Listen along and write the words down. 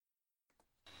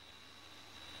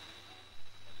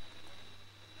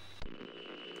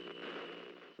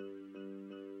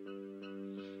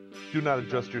Do not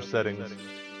adjust your settings.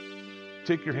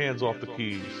 Take your hands off the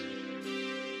keys.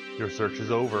 Your search is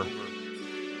over.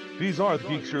 These are the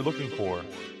geeks you're looking for.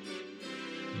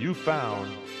 You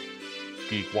found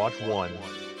Geek Watch 1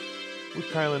 with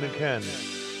Kylan and Ken.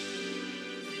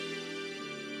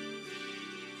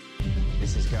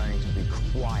 This is going to be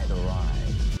quite a ride.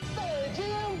 Hey,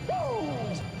 Jim,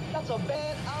 whoa! That's a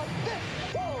bad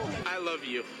outfit. Whoa! I love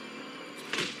you.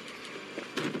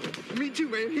 Me too,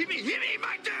 man. Hit me,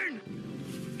 my turn.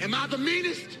 Am I the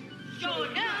meanest? Sure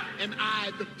enough. Am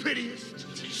I the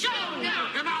prettiest? Sure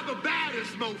enough. Am I the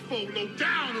baddest mofo low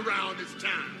down around this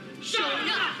town? Sure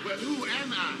enough. Well, who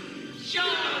am I? Sure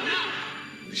enough.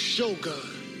 The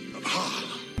Shogun of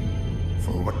Harlem.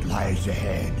 For what lies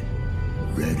ahead,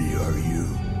 ready are you?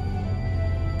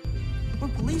 We're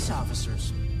police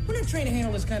officers. We're not trained to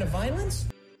handle this kind of violence.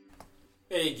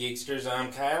 Hey Geeksters, I'm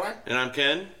Kylan. And I'm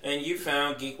Ken. And you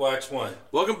found Geek Watch 1.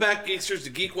 Welcome back, Geeksters, to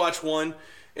Geek Watch 1.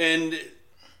 And,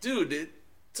 dude,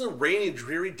 it's a rainy,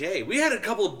 dreary day. We had a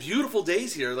couple of beautiful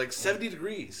days here, like 70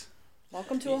 degrees.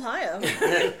 Welcome to Ohio.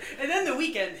 And then the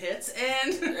weekend hits,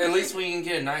 and... At least we can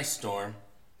get a nice storm.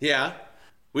 Yeah.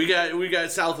 We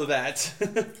got south of that.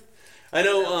 I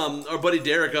know our buddy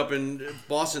Derek up in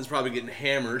Boston's probably getting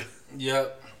hammered.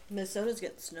 Yep. Minnesota's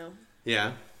getting snow.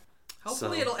 Yeah.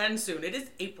 Hopefully it'll end soon. It is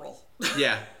April.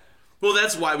 Yeah. Well,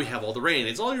 that's why we have all the rain.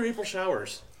 It's all your April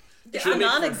showers. Yeah,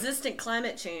 non-existent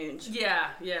climate change. Yeah,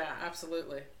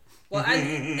 absolutely. Well,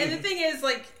 and the thing is,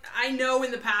 like, I know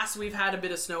in the past we've had a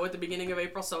bit of snow at the beginning of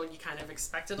April, so you kind of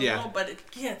expect it a little, but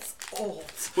it gets old.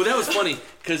 Well, that was funny,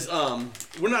 because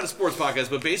we're not a sports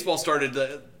podcast, but baseball started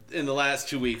in the last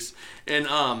 2 weeks. And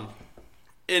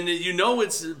you know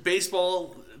it's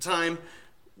baseball time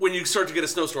when you start to get a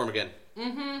snowstorm again.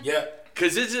 Mm-hmm. Yeah.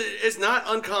 Because it's not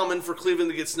uncommon for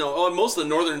Cleveland to get snow. Oh, and most of the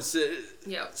northern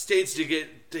states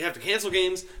to have to cancel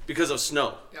games because of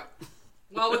snow. Yeah.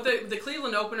 Well, with the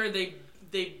Cleveland opener,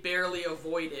 they barely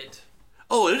avoided.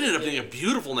 Oh, it ended up being a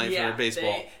beautiful night for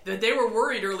baseball. They were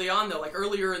worried early on, though. Like,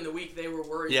 earlier in the week, they were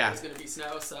worried there was going to be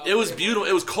snow. So it was beautiful.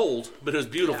 It was cold, but it was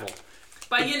beautiful. Yeah.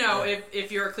 But, you know,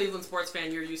 if you're a Cleveland sports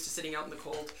fan, you're used to sitting out in the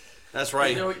cold. That's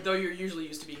right. Though you're usually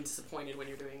used to being disappointed when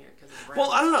you're doing it.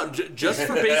 Well, I don't know. Just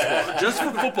for baseball. Just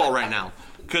for football right now.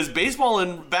 Because baseball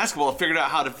and basketball have figured out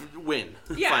how to win,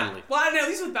 finally. Well, I know. At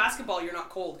least with basketball, you're not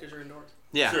cold because you're indoors.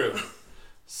 Yeah. True.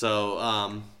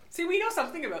 So, See, we know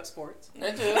something about sports.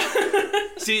 I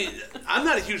do. See, I'm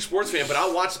not a huge sports fan, but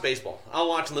I'll watch baseball. I'll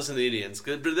watch and listen to the Indians.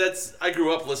 But I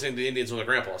grew up listening to the Indians with my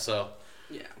grandpa, so.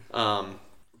 Yeah.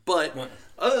 But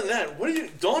other than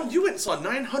that, Dawn, you went and saw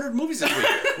 900 movies this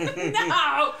week.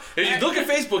 No! If you look at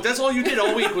Facebook, that's all you did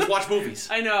all week was watch movies.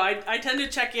 I know. I tend to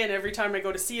check in every time I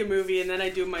go to see a movie, and then I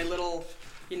do my little,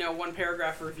 one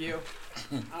paragraph review.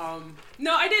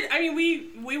 No, I did. I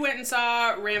mean, we went and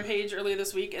saw Rampage earlier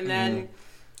this week, and then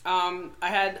I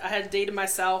had a day to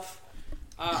myself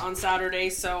on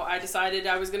Saturday, so I decided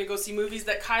I was going to go see movies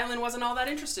that Kylan wasn't all that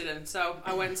interested in. So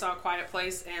I went and saw Quiet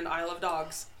Place and I Love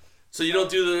Dogs. So you don't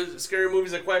do the scary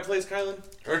movies like Quiet Place, Kylan?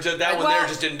 Or that one there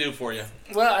just didn't do for you?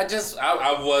 Well, I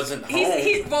wasn't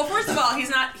home. Well, first of all, he's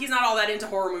not all that into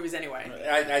horror movies anyway.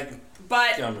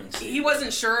 But he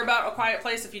wasn't sure about A Quiet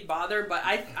Place if he'd bother, but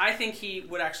I think he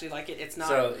would actually like it. It's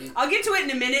not. I'll get to it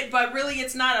in a minute, but really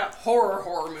it's not a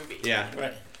horror movie. Yeah.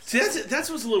 Right. See, that's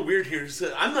what's a little weird here.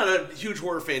 I'm not a huge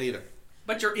horror fan either.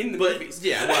 But you're in the movies.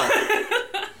 Yeah, well.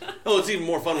 Oh, it's even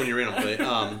more fun when you're in them.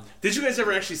 But, did you guys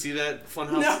ever actually see that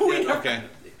Funhouse? No, we never. Okay.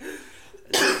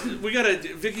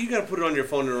 Vicky, you gotta put it on your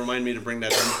phone to remind me to bring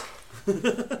that in.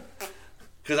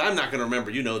 Because I'm not gonna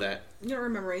remember. You know that. You don't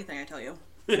remember anything I tell you.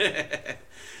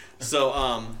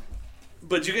 So,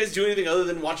 but did you guys do anything other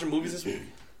than watching movies this week?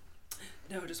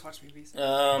 No, just watch movies.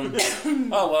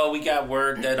 We got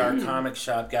word that our comic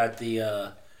shop got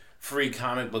the free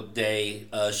comic book day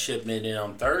shipment in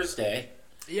on Thursday.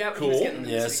 Yeah, cool.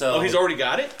 So he's already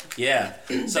got it. Yeah,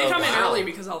 so they come in early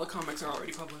because all the comics are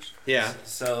already published. Yeah.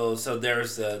 So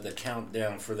there's the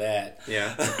countdown for that.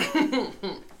 Yeah.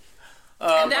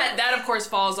 And that of course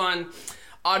falls on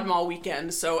Odd Mall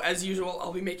weekend. So as usual,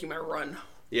 I'll be making my run.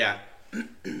 Yeah.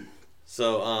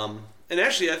 So and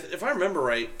actually, if I remember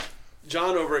right,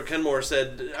 John over at Kenmore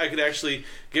said I could actually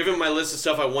give him my list of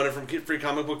stuff I wanted from Free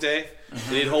Comic Book Day,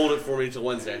 and he'd hold it for me till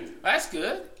Wednesday. That's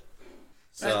good.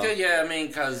 That's good, yeah, I mean,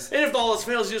 because... And if all else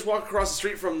fails, you just walk across the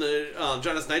street from the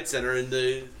John S. Knight Center, and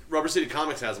the Rubber City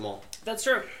Comics has them all. That's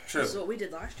true. True. This is what we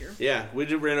did last year. Yeah, we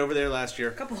ran over there last year.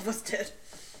 A couple of us did.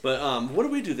 But what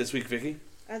did we do this week, Vicky?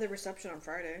 I had the reception on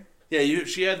Friday. Yeah,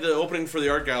 she had the opening for the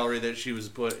art gallery that she was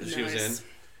in.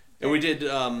 And we did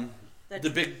the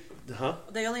big... Huh?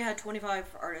 They only had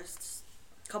 25 artists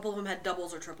A couple of them had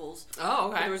doubles or triples. Oh,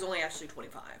 okay. But there was only actually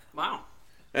 25. Wow.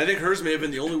 I think hers may have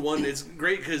been the only one. It's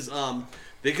great because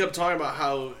they kept talking about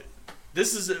how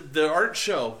this is the art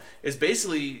show is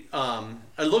basically a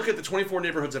look at the 24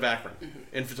 neighborhoods of Akron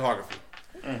in photography.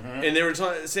 And they were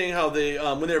saying how they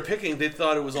when they were picking, they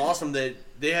thought it was awesome that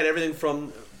they had everything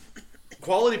from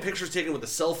quality pictures taken with a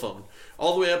cell phone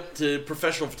all the way up to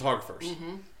professional photographers.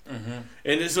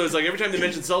 And so it's like every time they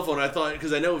mentioned cell phone, I thought,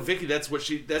 because I know Vicky, that's how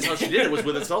she did it, was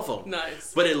with a cell phone.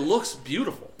 Nice. But it looks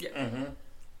beautiful. Yeah.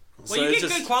 So Well, you it's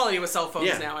get good quality with cell phones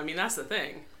Yeah. now. I mean, that's the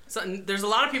thing. So, there's a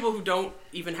lot of people who don't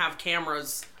even have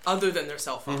cameras other than their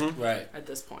cell phone Right. at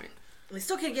this point. They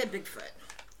still can't get Bigfoot.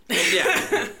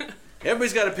 Yeah.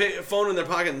 Everybody's got a phone in their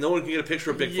pocket and no one can get a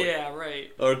picture of Bigfoot. Yeah,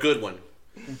 right. Or a good one.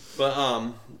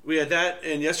 But we had that,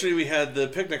 and yesterday we had the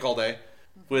picnic all day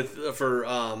with for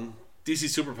DC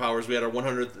Superpowers. We had our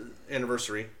 100th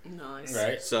anniversary. Nice.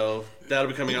 Right. So that'll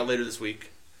be coming out later this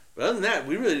week. But other than that,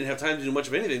 we really didn't have time to do much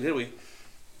of anything, did we?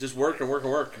 Just work and work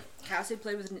and work. Cassie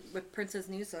played with Princess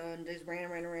Nisa and just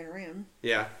ran.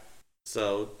 Yeah.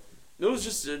 So it was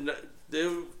just it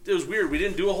was weird. We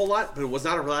didn't do a whole lot, but it was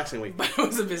not a relaxing week. But it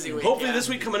was a busy week. Hopefully yeah. this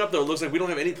week coming up, though, it looks like we don't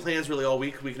have any plans really all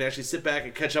week. We can actually sit back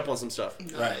and catch up on some stuff.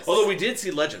 Right. Although we did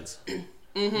see Legends.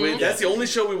 That's the only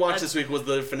show we watched this week was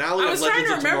the finale I of was trying Legends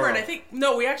to of remember, Tomorrow. and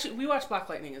I think we watched Black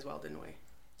Lightning as well, didn't we?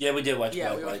 Yeah, we did watch Yeah,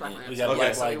 Black we watched Lightning. Black We Lightning. got Okay.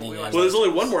 Black Lightning. We and- watched Well, there's only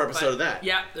one more episode But- of that.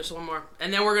 Yeah, there's one more,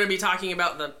 and then we're going to be talking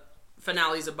about the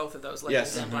finales of both of those,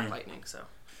 Legends Yes. and Black Lightning. So.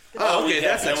 Oh, we okay, got-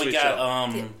 that's and next we week's show.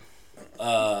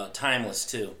 got Timeless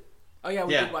too. Oh yeah,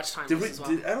 we did watch Timeless Did we? as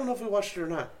well. I don't know if we watched it or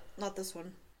not. Not this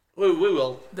one. We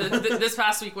will. This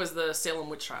past week was the Salem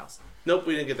Witch Trials. Nope,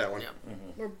 we didn't get that one. Yeah.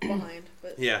 We're behind,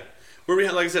 but Yeah. We're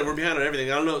behind, like I said, we're behind on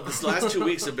everything. I don't know. This last 2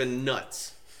 weeks have been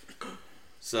nuts.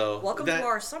 So welcome that, to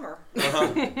our summer.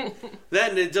 That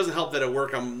and it doesn't help that at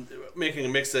work I'm making a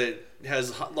mix that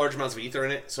has large amounts of ether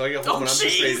in it. So I get home and I'm just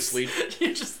ready to sleep.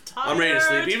 You're just tired. I'm ready to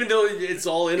sleep, even though it's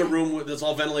all in a room that's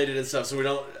all ventilated and stuff. So we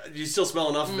don't. You still smell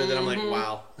enough of it that I'm like,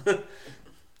 wow.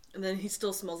 And then he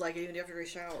still smells like it even after he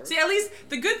showers. See, at least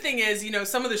the good thing is,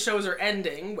 some of the shows are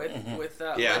ending with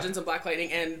Yeah. Legends of Black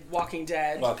Lightning and Walking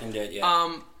Dead. Walking Dead,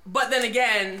 yeah. But then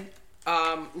again,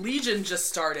 Legion just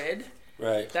started.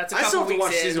 Right. That's a I couple still have to weeks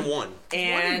watch in. season 1. Is Walking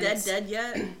And Dead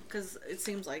yet? Because it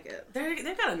seems like it.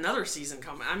 they've got another season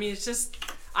coming. I mean, it's just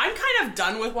I'm kind of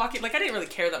done with Walking. Like I didn't really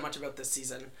care that much about this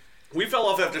season. We fell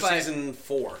off after But- season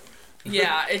 4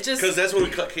 Yeah, it just because that's when we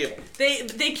cut cable. they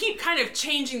keep kind of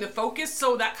changing the focus,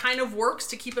 so that kind of works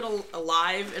to keep it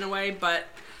alive in a way. But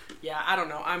yeah, I don't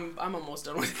know. I'm almost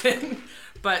done with it.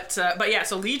 But yeah,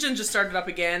 so Legion just started up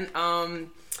again.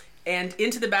 And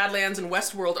Into the Badlands and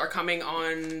Westworld are coming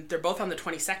on. They're both on the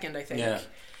 22nd, I think. Yeah.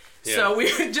 So we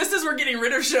just as we're getting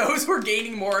rid of shows, we're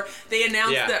gaining more. They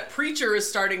announced Yeah. that Preacher is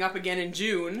starting up again in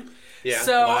June. Yeah.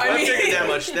 So I I mean, figured that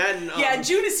much. That and, yeah,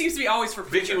 June it seems to be always for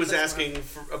Preacher. Vicky was That's asking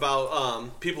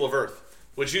about People of Earth,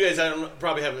 which you guys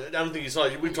probably haven't. I don't think you saw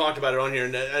it. We've talked about it on here,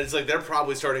 and it's like they're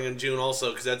probably starting in June also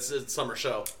because that's a summer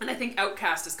show. and I think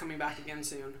Outcast is coming back again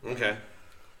soon. Okay.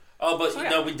 Oh, but So,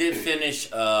 yeah. we did finish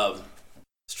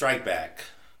Strike Back.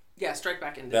 Yeah, Strike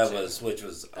Back in That too. was, which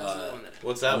was. That was the one that-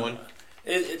 What's that one?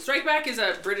 Strike Back is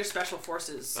a British Special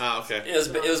Forces. Ah, okay. It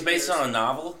was based on a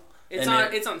novel. It's and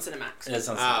on it's on Cinemax. It's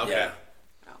on. Ah, okay. Yeah.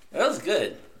 It was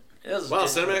good. It was. Wow, it-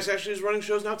 Cinemax actually is running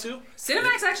shows now too.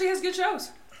 Cinemax actually has good shows.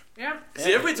 Yeah.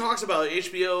 See, everybody talks about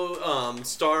HBO,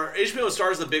 Star. HBO and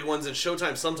Star is the big ones, and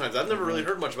Showtime sometimes. I've never really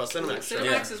heard much about Cinemax. shows.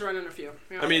 Cinemax is running a few.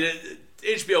 Yeah. I mean,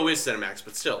 HBO is Cinemax,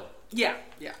 but still. Yeah.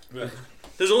 Right.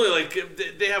 There's only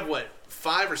like they have what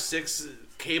 5 or 6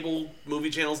 cable movie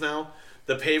channels now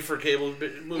that pay for cable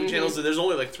movie channels, and there's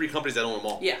only like 3 companies that own them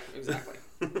all. Yeah, exactly.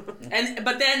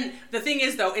 But then the thing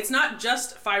is though, it's not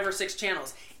just 5 or 6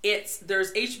 channels.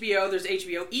 There's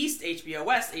HBO East, HBO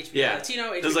West, HBO Yeah.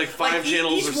 Latino. HBO, There's like 5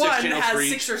 channels each or 6 one channels has for each.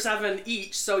 6 or 7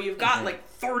 each, so you've got like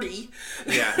 30.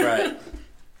 Yeah. Right.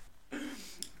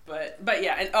 But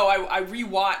yeah, and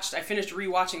I finished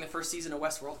rewatching the first season of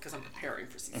Westworld because I'm preparing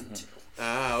for season 2.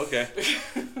 Ah, okay.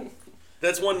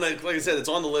 That's one like I said, it's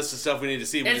on the list of stuff we need to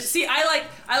see. We And just- see, I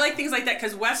like things like that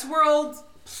because Westworld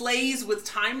plays with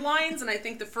timelines, and I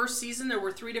think the first season there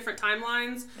were 3 different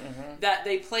timelines that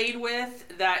they played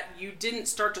with that you didn't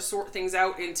start to sort things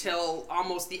out until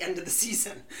almost the end of the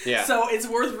season. Yeah. So it's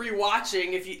worth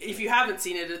rewatching if you haven't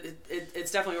seen it.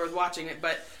 It's definitely worth watching it.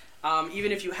 But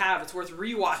even if you have, it's worth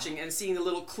rewatching and seeing the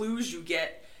little clues you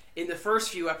get in the first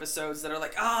few episodes that are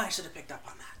like, I should have picked up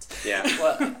on that. yeah.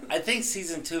 Well, I think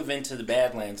season 2 of Into the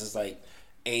Badlands is like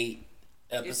 8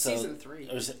 episodes. It's season 3.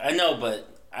 I know, but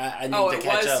I need Oh, to it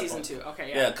catch was up. season 2.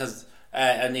 Okay, Yeah, because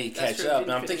I need to That's catch true. up. Didn't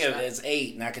And I'm thinking finish that. it's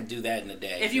 8, and I can do that in a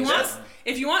day. If you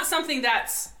want something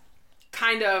that's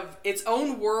kind of its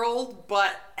own world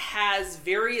but has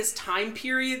various time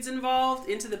periods involved,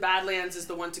 Into the Badlands is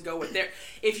the one to go with there.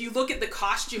 If you look at the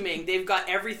costuming, they've got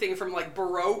everything from like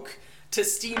Baroque to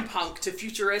steampunk to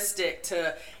futuristic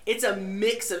to it's a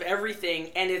mix of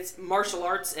everything, and it's martial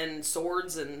arts and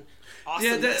swords and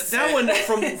awesomeness. Yeah, that one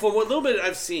from what little bit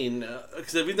I've seen,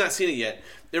 because we've not seen it yet.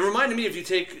 It reminded me if you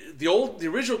take the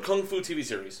original Kung Fu TV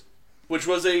series, which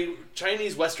was a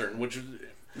Chinese Western,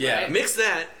 mix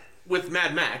that with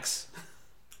Mad Max.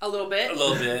 A little bit.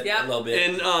 Yeah. A little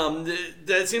bit. And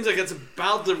that seems like it's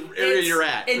about the area you're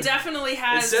at. It definitely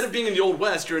has... Instead of being in the Old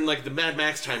West, you're in like the Mad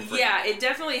Max time frame. Yeah, it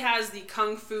definitely has the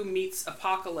Kung Fu meets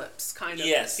Apocalypse kind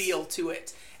of feel to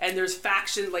it. And there's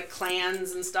factions, like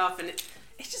clans and stuff, and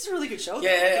it's just a really good show.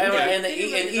 And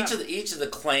each of the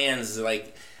clans,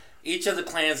 like... Each of the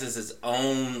clans is its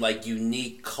own, like,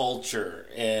 unique culture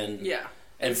and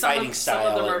fighting style.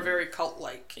 Some of them are very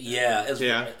cult-like.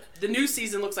 Yeah. The new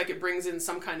season looks like it brings in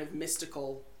some kind of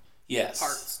mystical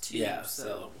parts too. Yeah,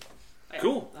 so.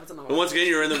 Cool. That's another and once again,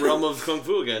 you're in the realm of Kung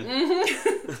Fu again.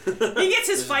 He gets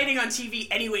his fighting on TV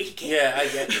any way he can. Yeah, I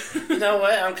get. You know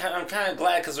what? I'm kind of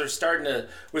glad because we're starting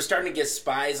to get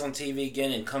spies on TV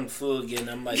again and Kung Fu again.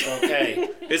 I'm like, okay,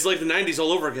 it's like the '90s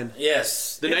all over again.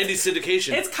 Yes, the '90s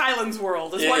syndication. It's Kylan's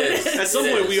world. Is what it is. At some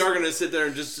point, we are going to sit there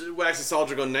and just wax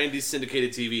nostalgic on '90s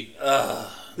syndicated TV.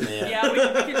 Man. Yeah, we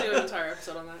can do an entire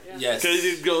episode on that. Yeah. Yes, because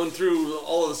you're going through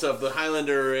all of the stuff, the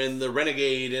Highlander and the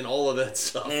Renegade and all of that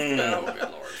stuff. Oh, good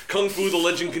lord! Kung Fu: The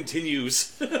Legend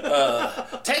Continues.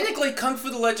 Technically, Kung Fu: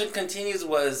 The Legend Continues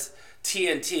was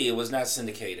TNT. It was not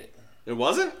syndicated. It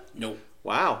wasn't? Nope.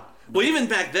 Wow. Well, even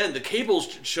back then, the cable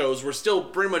shows were still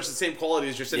pretty much the same quality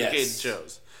as your syndicated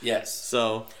shows. Yes.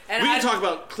 So we can talk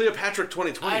about Cleopatra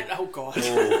 2020. Oh God. I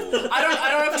don't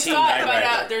know if you saw it,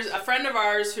 but there's a friend of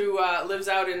ours who lives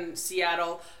out in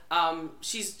Seattle.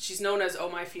 She's known as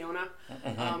Oh My Fiona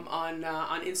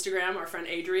on Instagram. Our friend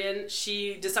Adrian.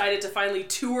 She decided to finally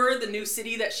tour the new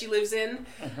city that she lives in,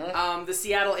 the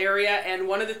Seattle area. And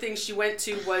one of the things she went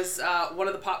to was one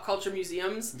of the pop culture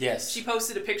museums. Yes. She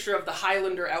posted a picture of the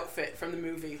Highlander outfit from the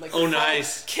movie, like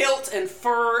nice kilt and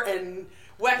fur and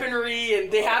weaponry,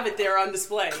 and they have it there on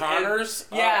display. Connors?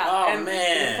 And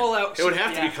man. Full out. It would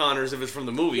have to be Connors if it's from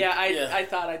the movie. Yeah, I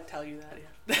thought I'd tell you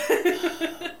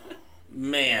that,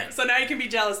 Man. So now you can be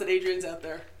jealous that Adrian's out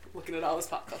there looking at all this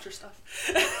pop culture stuff.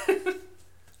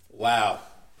 Wow.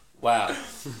 Yeah,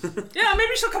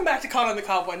 maybe she'll come back to Con on the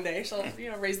Cob one day. She'll,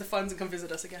 raise the funds and come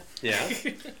visit us again. Yeah.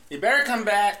 You better come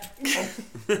back.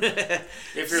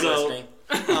 If you're listening.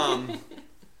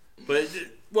 But...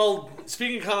 Well,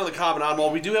 speaking of Con on the Cob and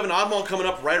Oddmall, we do have an Oddmall coming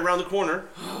up right around the corner.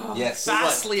 Yes.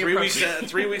 Vastly approaching.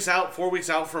 3 weeks out, 4 weeks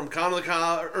out from Con on the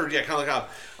Cob, Con on the Cob.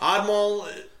 Oddmall.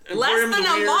 Less than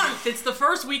a month. It's the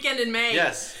first weekend in May.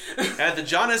 Yes. At the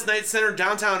John S. Knight Center,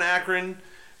 downtown Akron.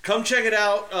 Come check it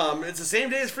out. It's the same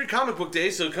day as Free Comic Book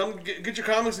Day, so come get your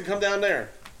comics and come down there.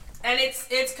 And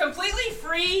it's completely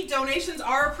free. Donations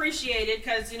are appreciated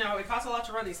because, it costs a lot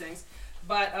to run these things.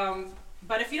 But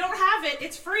if you don't have it,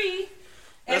 it's free.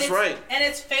 That's right. And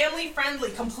it's family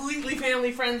friendly, completely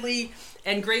family friendly,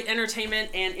 and great entertainment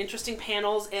and interesting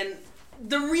panels. And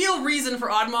the real reason for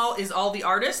Oddmall is all the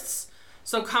artists.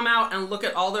 So come out and look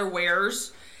at all their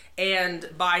wares and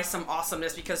buy some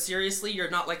awesomeness, because seriously, you're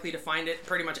not likely to find it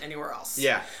pretty much anywhere else.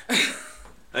 Yeah.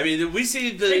 I mean, we see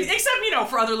the... Except,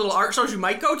 for other little art shows you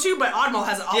might go to, but Oddmall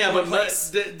has it all in one place.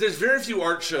 There's very few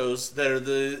art shows that are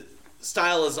the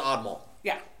style as Oddmall.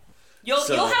 Yeah.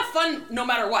 You'll have fun no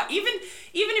matter what. Even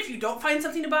if you don't find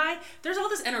something to buy, there's all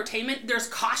this entertainment. There's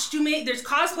costuming. There's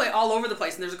cosplay all over the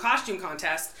place, and there's a costume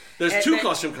contest. There's two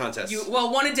costume contests.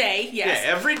 One a day, yes.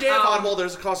 Yeah, every day of Oddmall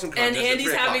there's a costume contest. And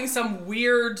Andy's having some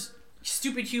weird,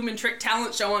 stupid human trick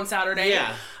talent show on Saturday.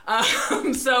 Yeah.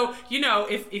 So,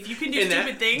 if you can do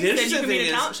stupid things, then you can be in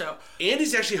a talent show.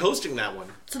 Andy's actually hosting that one.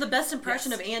 So the best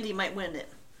impression of Andy might win it.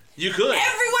 You could.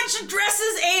 Everyone should dress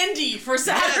as Andy for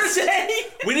Saturday.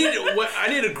 Yes. I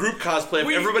need a group cosplay of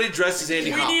everybody dressed as Andy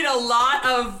Hop. We need a lot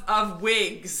of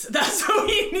wigs. That's what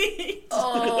we need.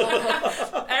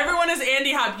 Oh. Everyone is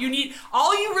Andy Hop.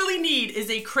 All you really need is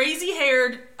a crazy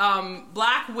haired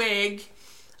black wig.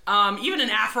 Even an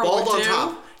afro Bald would do. on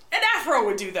top. An afro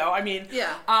would do, though. I mean,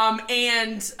 yeah.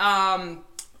 And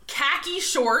khaki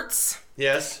shorts.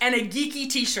 Yes. And a geeky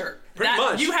T-shirt. Pretty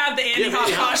much. You have the Andy Hop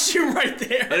costume right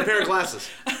there. And a pair of glasses.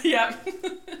 Yeah.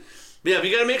 Yeah, but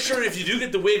you gotta make sure if you do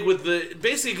get the wig with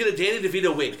basically get a Danny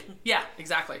DeVito wig. Yeah,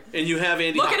 exactly. And you have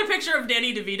Andy Look Hop. at a picture of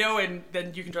Danny DeVito and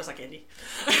then you can dress like Andy.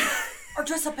 Or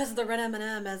dress up as the red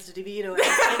M&M as DeVito. Andy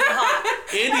Hop.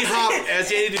 Andy Hop as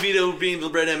Danny DeVito being the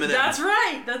red M&M. That's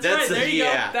right. That's right. There you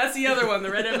go. That's the other one, the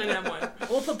red M&M one.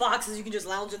 We'll put boxes. You can just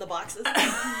lounge in the boxes.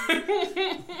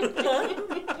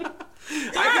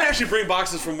 I can actually bring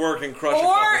boxes from work and crush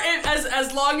Or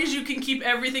as long as you can keep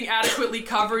everything adequately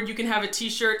covered, you can have a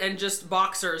t-shirt and just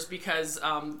boxers because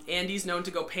Andy's known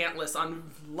to go pantless on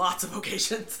lots of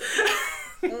occasions.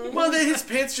 Well, then his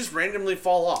pants just randomly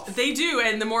fall off. They do,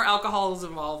 and the more alcohol is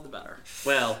involved, the better.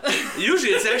 Well,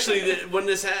 usually it's actually when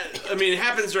this it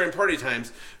happens during party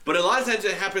times, but a lot of times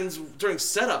it happens during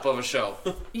setup of a show.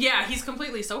 Yeah, he's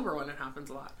completely sober when it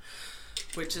happens a lot,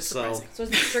 which is surprising. So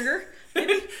is it sugar?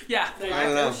 Yeah, I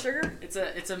don't know. Sugar? It's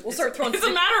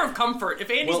a matter of comfort. If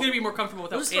Andy's going to be more comfortable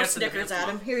without we'll just throw Snickers at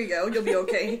him. Here you go. You'll be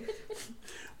okay.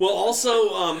 Well,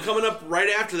 also coming up right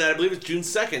after that, I believe it's June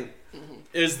 2nd,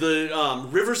 is the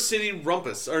River City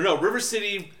Rumpus. Or no, River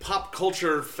City Pop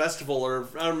Culture Festival, or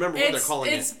I don't remember what they're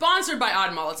calling it. It's sponsored by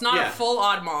Odd Mall. It's not a full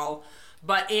Odd Mall,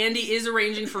 but Andy is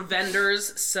arranging for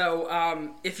vendors.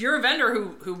 So if you're a vendor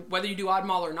who whether you do Odd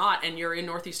Mall or not, and you're in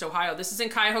Northeast Ohio, this is in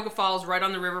Cuyahoga Falls, right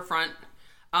on the riverfront.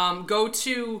 Go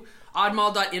to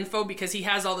oddmall.info because he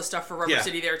has all the stuff for Rubber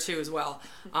City there too as well.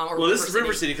 This is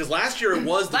River City because last year it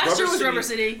was the Rubber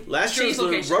City. Last year was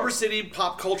the Rubber City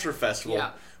Pop Culture Festival,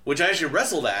 which I actually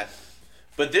wrestled at.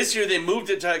 But this year they moved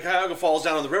it to Cuyahoga Falls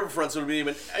down on the riverfront, so it'll be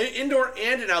an indoor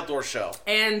and an outdoor show.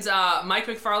 And Mike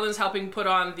McFarlane's helping put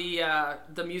on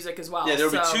the music as well. Yeah,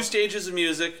 there'll be 2 stages of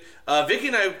music. Vicky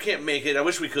and I can't make it. I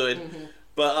wish we could. Mm-hmm.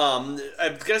 But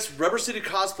I guess Rubber City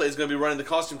Cosplay is going to be running the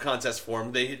costume contest for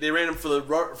them. They ran them for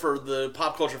the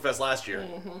Pop Culture Fest last year.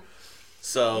 Mm-hmm.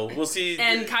 So we'll see.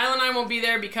 And Kyle and I won't be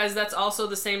there because that's also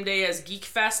the same day as Geek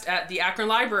Fest at the Akron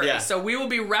Library. Yeah. So we will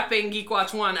be repping Geek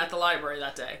Watch 1 at the library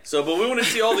that day. But we want to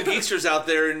see all the geeksters out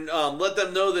there and let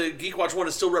them know that Geek Watch 1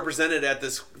 is still represented at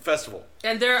this festival.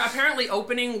 And they're apparently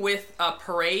opening with a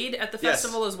parade at the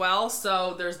festival as well.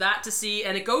 So there's that to see.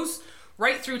 And it goes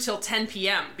right through till 10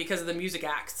 p.m. because of the music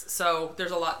acts. So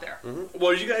there's a lot there. Mm-hmm. Well,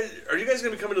 are you guys going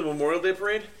to be coming to the Memorial Day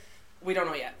parade? We don't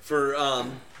know yet. For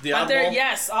the Oddball?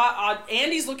 Yes.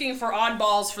 Andy's looking for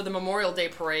oddballs for the Memorial Day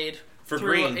parade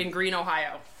in Green,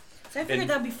 Ohio. So I figured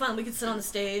that'd be fun. We could sit on the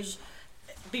stage,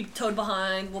 be towed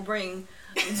behind. We'll bring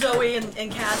Zoe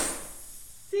and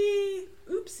Cassie.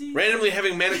 Oopsie. Randomly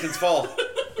having mannequins fall.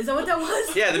 Is that what that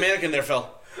was? Yeah, the mannequin there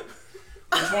fell.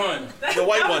 Which one? The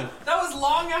white one. That was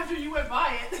long after you went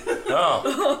by it.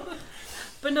 Oh.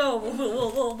 But no,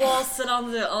 we'll all sit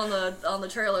on the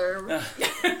trailer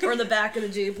or in the back of the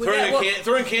Jeep.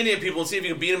 Throwing candy at people and see if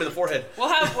you can beat them in the forehead. We'll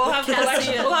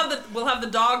have the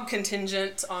dog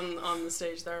contingent on the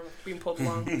stage there being pulled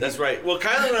along. That's right. Well,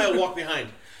 Kylie and I will walk behind.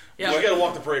 Yeah, we got to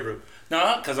walk the parade route.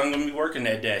 No, because I'm going to be working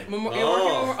that day.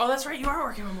 Oh, that's right. You are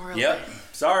working Memorial Day. Yep.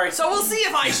 Sorry. So we'll see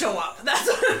if I show up.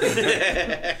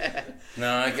 No,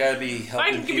 I got to be helping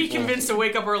people. I can be convinced to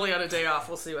wake up early on a day off.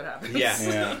 We'll see what happens.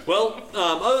 Yeah. Well,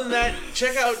 other than that,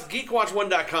 check out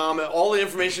geekwatch1.com. All the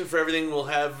information for everything we'll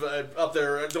have up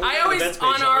there.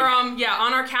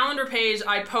 On our calendar page,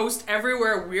 I post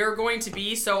everywhere we're going to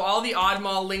be. So all the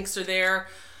Oddmall links are there.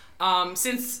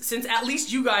 Since at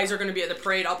least you guys are going to be at the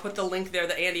parade, I'll put the link there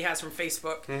that Andy has from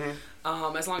Facebook. Mm-hmm.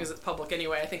 As long as it's public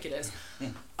anyway, I think it is.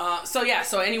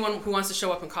 So anyone who wants to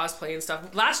show up and cosplay and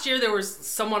stuff. Last year there was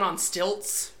someone on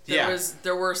stilts. There was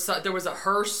a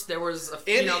hearse. There was a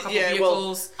couple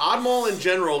vehicles. Well, Oddmall in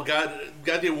general got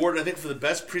the award, I think, for the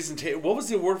best presentation. What was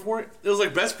the award for it? It was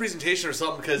like best presentation or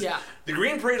something because the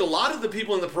Green Parade. A lot of the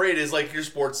people in the parade is like your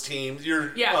sports teams,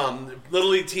 your Little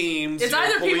League teams. It's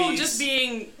either people just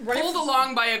being pulled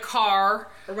along by a car,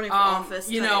 or running for office,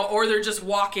 or they're just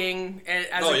walking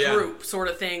as a group, sort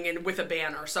of thing, and with a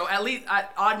banner. So at least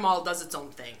Oddmall does its own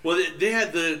thing. Well, they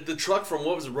had the truck from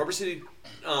what was it, Rubber City.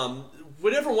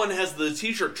 Whatever one has the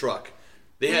T-shirt truck.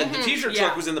 They had the T-shirt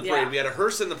truck was in the parade. We had a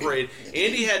hearse in the parade.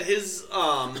 Andy had his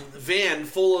van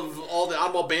full of all the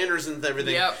Oddball banners and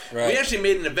everything. Yep. Right. We actually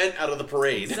made an event out of the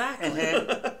parade. Exactly.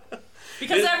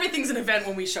 Because everything's an event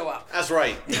when we show up. That's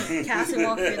right. Cassie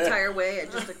walked the entire way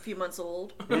at just a few months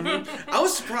old. Mm-hmm. I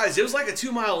was surprised. It was like a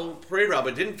 2-mile parade route,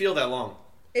 but it didn't feel that long.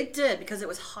 It did, because it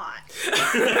was hot.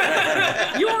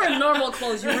 You were in normal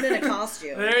clothes. You weren't in a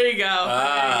costume. There you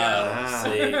go.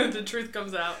 See. The truth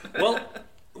comes out. Well,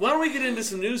 why don't we get into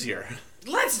some news here?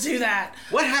 Let's do that.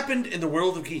 What happened in the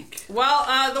world of geek?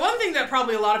 Well, the one thing that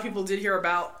probably a lot of people did hear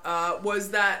about was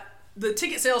that the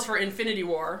ticket sales for Infinity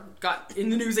War got in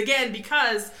the news again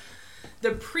because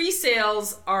the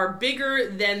pre-sales are bigger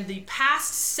than the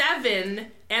past 7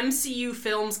 MCU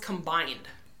films combined.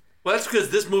 Well, that's because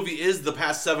this movie is the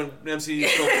past 7 MCU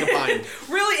films combined.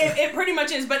 Really, it pretty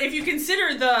much is. But if you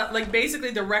consider basically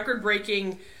the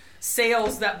record-breaking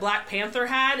sales that Black Panther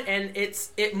had, and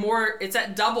it's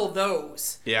at double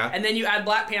those. Yeah. And then you add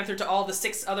Black Panther to all the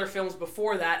 6 other films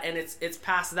before that, and it's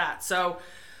past that. So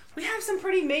we have some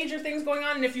pretty major things going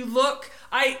on. And if you look,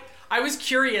 I was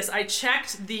curious. I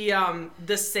checked the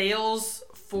sales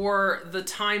for the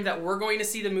time that we're going to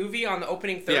see the movie on the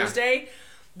opening Thursday. Yeah.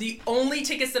 The only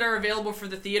tickets that are available for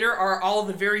the theater are all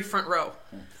the very front row.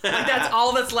 Like, that's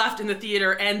all that's left in the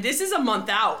theater, and this is a month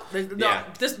out.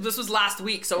 This was last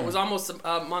week, so it was almost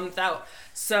a month out.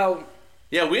 So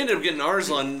yeah, we ended up getting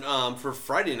ours on for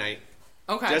Friday night.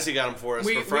 Okay, Jesse got them for us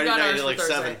for Friday night at like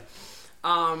 7.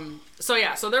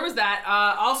 So there was that.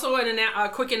 Also, a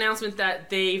quick announcement that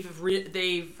they've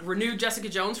renewed Jessica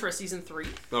Jones for a season 3.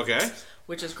 Okay,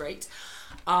 which is great.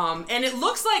 And it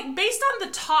looks like, based on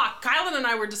the talk, Kylan and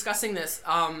I were discussing this.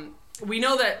 We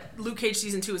know that Luke Cage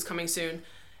season 2 is coming soon.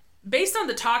 Based on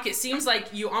the talk, it seems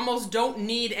like you almost don't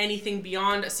need anything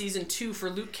beyond a season 2 for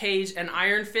Luke Cage and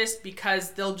Iron Fist,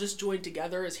 because they'll just join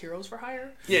together as heroes for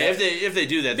hire. Yeah, if they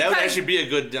do that, that would actually be a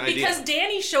good idea. Because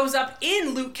Danny shows up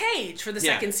in Luke Cage for the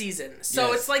second season,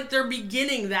 so it's like they're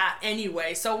beginning that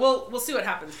anyway. So we'll see what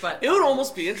happens. But it would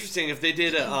almost be interesting if they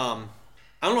did a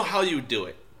I don't know how you would do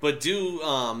it, but do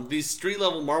these street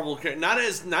level Marvel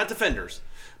characters, not Defenders,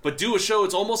 but do a show.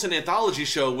 It's almost an anthology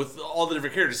show with all the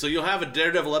different characters. So you'll have a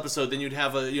Daredevil episode, then you'd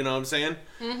have a, you know what I'm saying?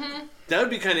 Mm-hmm. That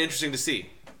would be kind of interesting to see.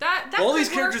 That all these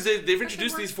characters, they've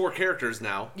introduced these 4 characters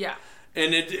now. Yeah.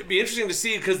 And it'd be interesting to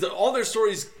see, because all their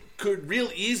stories could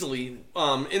real easily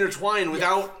intertwine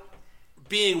without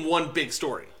being one big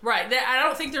story. Right. I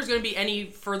don't think there's going to be any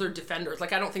further Defenders.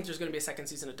 Like, I don't think there's going to be a second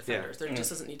season of Defenders. There just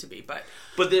doesn't need to be. But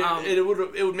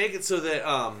it would make it so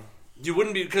that you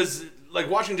wouldn't be, because like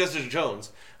watching Jessica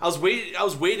Jones, I was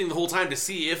waiting the whole time to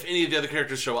see if any of the other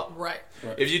characters show up. Right.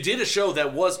 If you did a show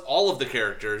that was all of the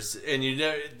characters, and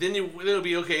then it'll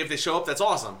be okay if they show up. That's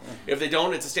awesome. If they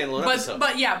don't, it's a standalone episode.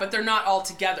 But they're not all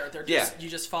together. They're just you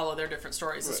just follow their different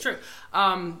stories. Right. It's true.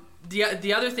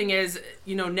 The other thing is,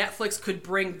 Netflix could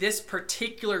bring this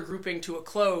particular grouping to a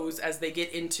close as they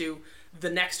get into the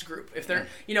next group. If they're,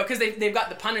 because they've got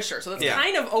the Punisher, so that's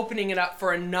kind of opening it up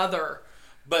for another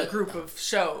group of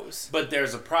shows. But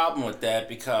there's a problem with that,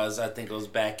 because I think it was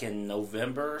back in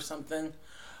November or something.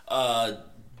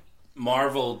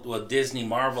 Disney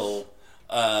Marvel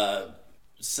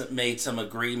made some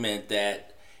agreement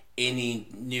that any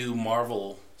new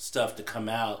Marvel stuff to come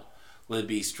out would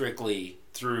be strictly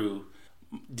through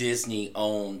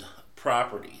Disney-owned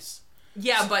properties.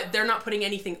 Yeah, but they're not putting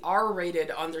anything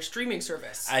R-rated on their streaming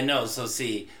service. I know. So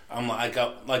see, I'm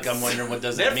wondering what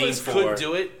does that mean for. Netflix could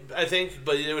do it, I think,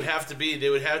 but they would have to be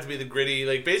the gritty,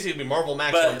 like basically it'd be Marvel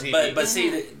Max on TV. But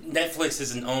see, Netflix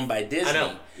isn't owned by Disney. I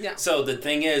know. Yeah. So the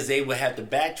thing is, they would have to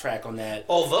backtrack on that.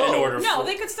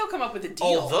 They could still come up with a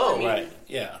deal. Right?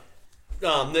 Yeah.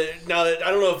 Now that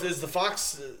I don't know if this is the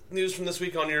Fox news from this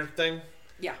week on your thing.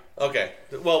 Yeah. Okay.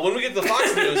 Well, when we get to the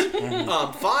Fox news,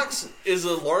 Fox is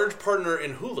a large partner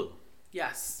in Hulu.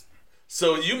 Yes.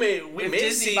 So we may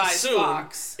Disney see buys soon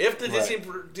Fox. if the Disney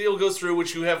deal goes through,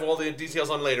 which you have all the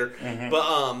details on later. Mm-hmm.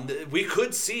 But we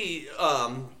could see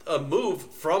a move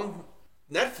from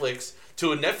Netflix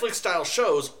to a Netflix style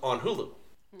shows on Hulu.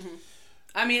 Mm-hmm.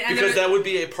 I mean, because that would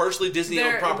be a partially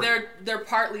Disney-owned property. They're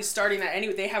partly starting that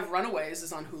anyway. They have Runaways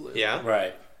is on Hulu. Yeah.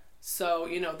 Right. So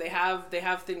they have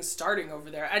things starting over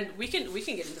there, and we can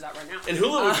get into that right now. And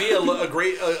Hulu would be a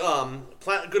great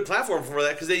good platform for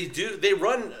that, because they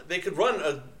could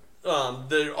run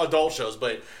the adult shows,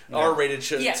 but R-rated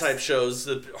type shows,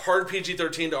 the hard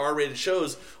PG-13 to R-rated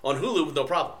shows on Hulu with no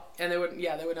problem. And they wouldn't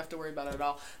have to worry about it at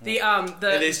all. And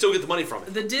they still get the money from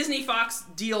it. The Disney Fox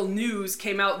deal news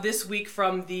came out this week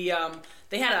from the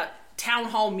they had a town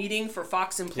hall meeting for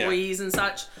Fox employees and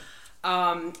such.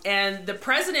 And the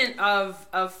president of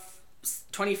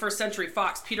 21st Century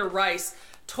Fox, Peter Rice,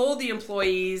 told the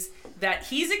employees that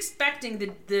he's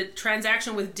expecting the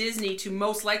transaction with Disney to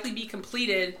most likely be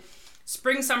completed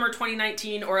spring-summer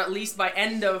 2019, or at least by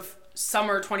end of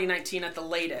summer 2019 at the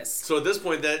latest. So at this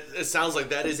point, it sounds like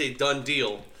that is a done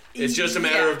deal. It's just a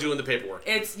matter of doing the paperwork.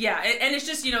 And it's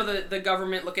just the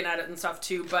government looking at it and stuff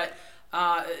too. But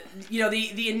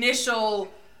the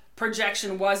initial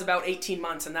projection was about 18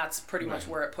 months, and that's pretty much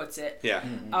where it puts it. Yeah.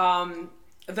 Mm-hmm.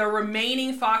 The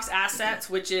remaining Fox assets,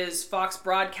 which is Fox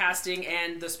Broadcasting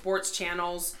and the sports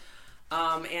channels,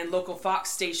 and local Fox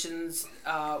stations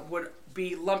would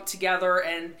be lumped together,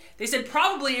 and they said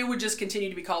probably it would just continue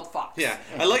to be called Fox. Yeah,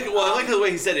 I like it. Well, I like the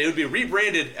way he said it. It would be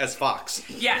rebranded as Fox.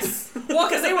 Yes. Well,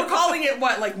 because they were calling it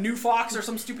what, New Fox or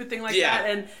some stupid thing like that,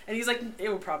 and he's like, it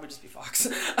would probably just be Fox.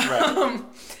 Right.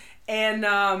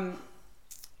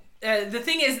 The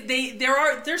thing is,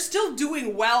 they're still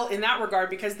doing well in that regard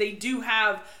because they do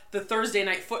have the Thursday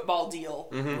Night Football deal,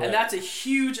 and that's a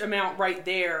huge amount right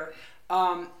there.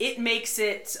 It makes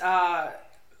it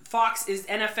Fox is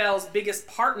NFL's biggest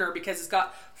partner because it's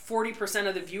got 40%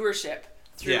 of the viewership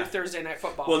through Thursday Night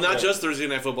Football. Well, not just Thursday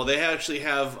Night Football. They actually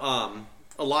have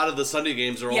a lot of the Sunday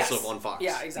games are also on Fox.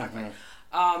 Yeah, exactly.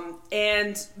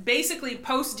 And basically,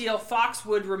 post-deal, Fox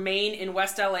would remain in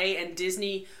West LA, and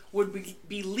Disney would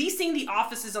be leasing the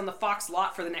offices on the Fox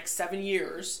lot for the next 7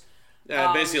 years.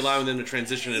 Basically allowing them to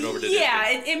transition it over to Disney. Yeah,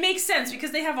 it makes sense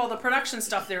because they have all the production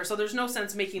stuff there, so there's no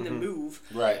sense making the move.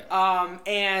 Right.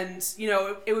 And,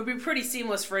 it would be pretty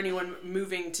seamless for anyone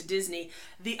moving to Disney.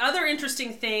 The other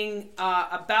interesting thing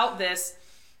about this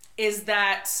is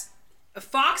that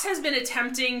Fox has been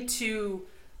attempting to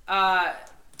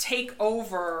take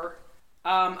over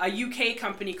a UK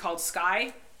company called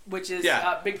Sky, which is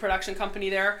a big production company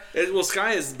there.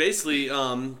 Sky is basically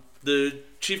the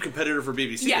chief competitor for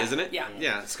BBC, isn't it?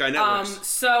 Yeah, Sky Networks.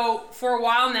 So for a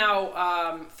while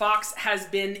now, Fox has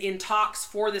been in talks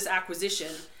for this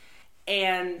acquisition,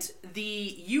 and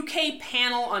the UK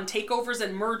panel on takeovers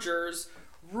and mergers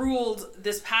ruled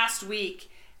this past week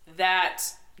that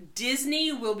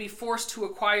Disney will be forced to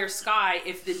acquire Sky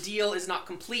if the deal is not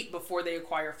complete before they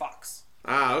acquire Fox.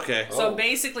 Ah, okay. So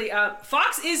basically,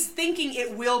 Fox is thinking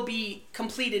it will be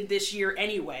completed this year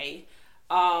anyway.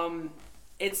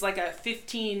 It's like a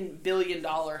 $15 billion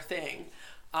thing.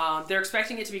 They're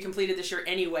expecting it to be completed this year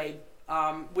anyway,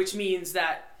 which means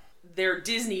that their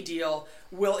Disney deal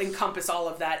will encompass all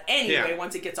of that anyway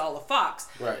once it gets all of Fox.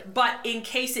 Right. But in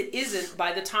case it isn't,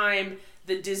 by the time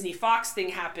the Disney-Fox thing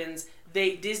happens,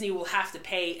 Disney will have to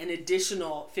pay an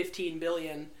additional $15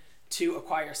 billion to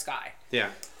acquire Sky. Yeah.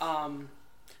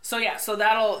 So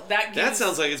that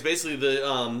sounds like it's basically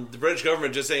the British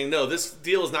government just saying, no, this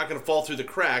deal is not going to fall through the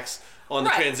cracks on the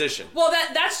transition. Well,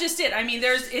 that's just it. I mean,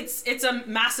 it's a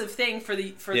massive thing for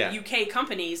the UK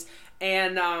companies,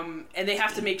 and they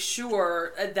have to make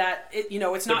sure that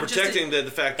it's not protecting the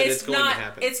fact that it's going to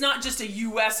happen. It's not just a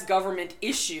U.S. government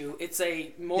issue. It's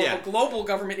a more of a global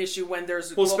government issue when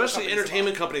there's especially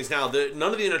entertainment companies now.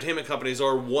 None of the entertainment companies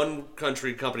are one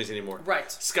country companies anymore. Right.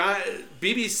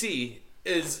 BBC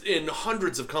is in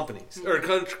hundreds of companies or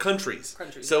countries.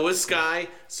 So is Sky.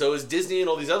 So is Disney, and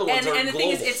all these other ones are and the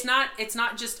global. thing is, it's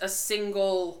not just a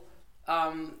single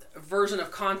version of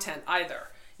content either.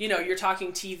 You're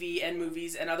talking TV and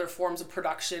movies and other forms of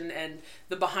production and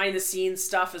the behind the scenes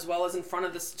stuff as well as in front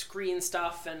of the screen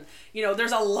stuff, and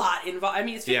there's a lot involved. I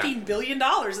mean, it's $15 billion.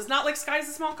 It's not like Sky's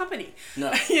a small company.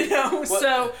 No.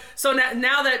 So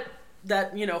now that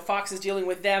Fox is dealing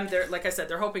with them, they're, like I said,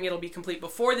 they're hoping it'll be complete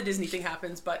before the Disney thing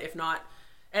happens, but if not,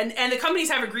 and the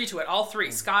companies have agreed to it. All three,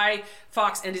 Sky,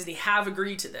 Fox, and Disney, have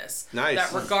agreed to this. Nice.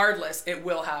 That regardless, it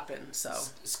will happen. So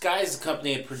Sky is a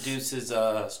company that produces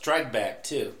Strike Back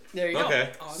too. There you go.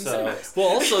 Okay. Well,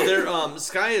 also,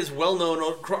 Sky is well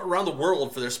known around the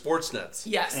world for their sports nets.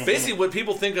 Yes. Mm-hmm. Basically, what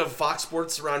people think of Fox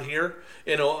Sports around here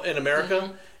in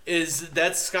America is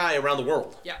that's Sky around the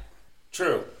world. Yeah.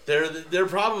 True. They're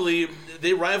probably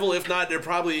they rival, if not, they're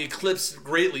probably eclipse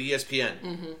greatly ESPN.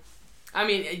 Mm-hmm. I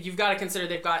mean, you've got to consider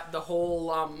they've got the whole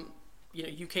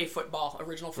UK football,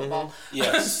 original football,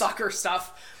 soccer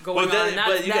stuff going on.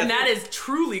 That is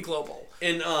truly global.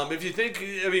 And if you think,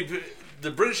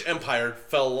 the British Empire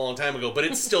fell a long time ago, but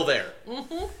it's still there.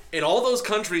 Mm-hmm. In all those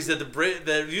countries that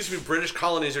that used to be British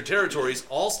colonies or territories,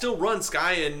 all still run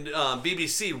Sky and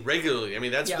BBC regularly. I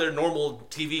mean, that's their normal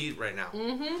TV right now.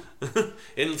 Mm-hmm.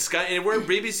 And Sky, and where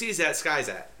BBC's at, Sky's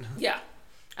at. Yeah.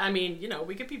 I mean,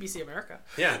 we get BBC America.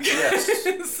 Yeah.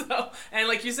 Yes. And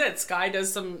like you said, Sky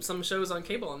does some shows on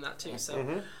cable on that too.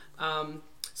 So,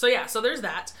 so there's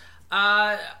that.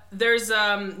 There's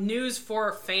news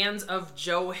for fans of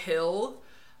Joe Hill.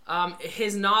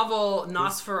 His novel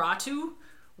Nosferatu,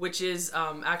 which is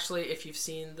actually, if you've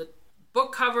seen the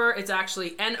book cover, it's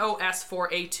actually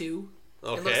NOS4A2.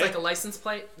 Okay. It looks like a license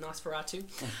plate, Nosferatu.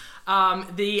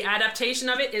 The adaptation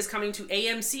of it is coming to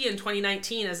AMC in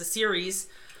 2019 as a series.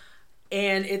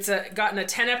 And it's gotten a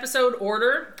 10-episode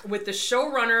order, with the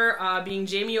showrunner being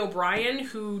Jamie O'Brien,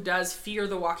 who does Fear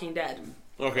the Walking Dead.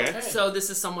 Okay. So this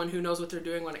is someone who knows what they're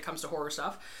doing when it comes to horror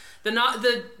stuff. The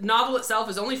novel itself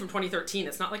is only from 2013.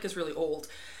 It's not like it's really old.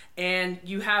 And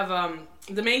you have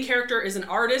the main character is an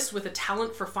artist with a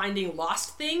talent for finding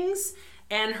lost things,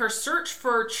 and her search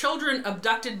for children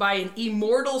abducted by an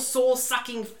immortal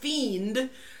soul-sucking fiend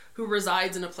who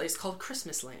resides in a place called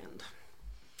Christmasland.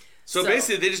 So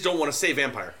basically, they just don't want to say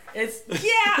vampire.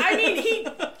 I mean,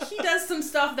 he does some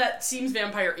stuff that seems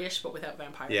vampire-ish, but without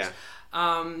vampires. Yeah.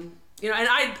 And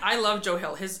I love Joe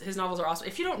Hill. His novels are awesome.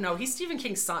 If you don't know, he's Stephen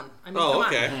King's son. I mean,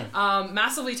 come on.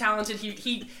 Massively talented.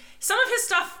 He some of his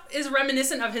stuff is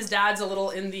reminiscent of his dad's a little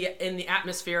in the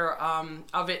atmosphere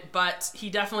of it, but he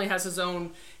definitely has his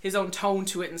own tone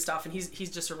to it and stuff. And he's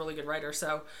just a really good writer.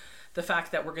 So the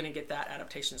fact that we're going to get that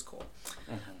adaptation is cool.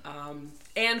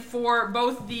 And for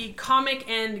both the comic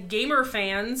and gamer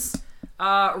fans,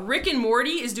 Rick and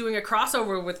Morty is doing a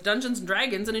crossover with Dungeons and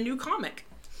Dragons in a new comic.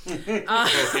 Which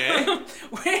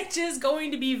is going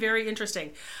to be very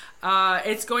interesting.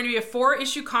 It's going to be a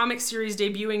 4-issue comic series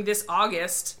debuting this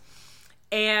August,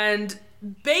 and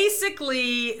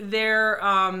basically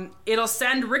it'll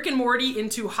send Rick and Morty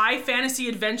into high fantasy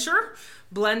adventure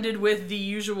blended with the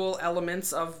usual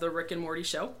elements of the Rick and Morty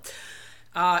show.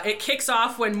 It kicks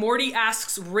off when Morty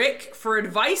asks Rick for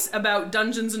advice about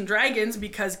Dungeons and Dragons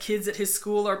because kids at his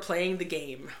school are playing the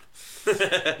game.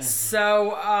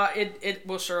 So it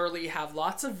will surely have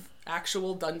lots of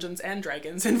actual Dungeons and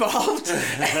Dragons involved,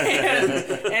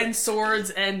 and swords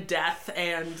and death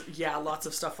and lots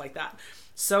of stuff like that.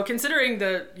 So considering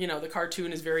the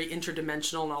cartoon is very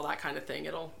interdimensional and all that kind of thing,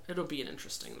 it'll be an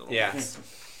interesting little piece.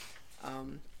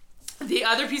 The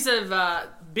other piece of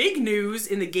big news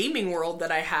in the gaming world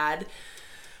that I had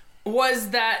was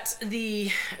that the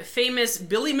famous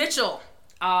Billy Mitchell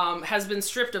has been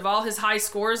stripped of all his high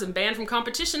scores and banned from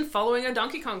competition following a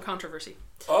Donkey Kong controversy.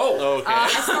 Oh, okay. I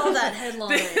saw that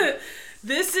headline.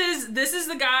 This is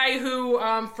the guy who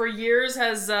for years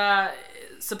has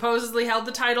supposedly held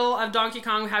the title of Donkey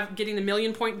Kong, getting the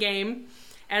 1,000,000-point game,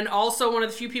 and also one of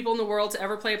the few people in the world to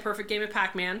ever play a perfect game of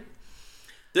Pac-Man.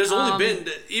 There's only been,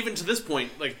 even to this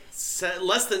point, like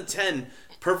less than 10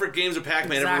 perfect games of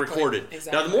Pac-Man ever recorded.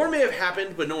 Exactly. Now, the more may have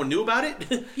happened, but no one knew about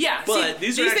it. Yeah, but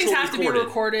these things have to be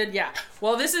recorded. Yeah.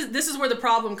 Well, this is where the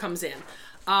problem comes in.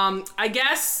 I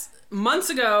guess months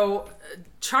ago,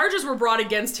 charges were brought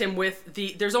against him with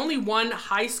there's only one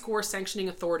high score sanctioning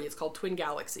authority. It's called Twin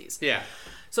Galaxies. Yeah.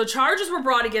 So charges were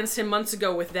brought against him months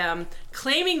ago with them,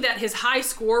 claiming that his high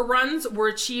score runs were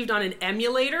achieved on an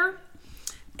emulator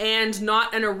and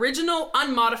not an original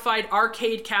unmodified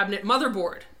arcade cabinet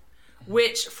motherboard,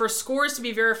 which for scores to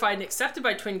be verified and accepted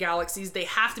by Twin Galaxies, they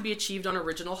have to be achieved on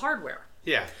original hardware.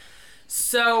 Yeah.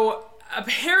 So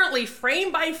apparently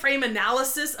frame-by-frame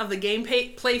analysis of the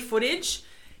gameplay footage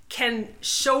can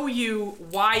show you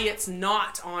why it's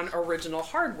not on original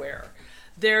hardware.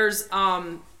 There's,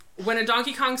 when a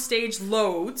Donkey Kong stage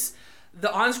loads,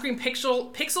 the on-screen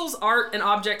pixels, art, and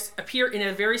objects appear in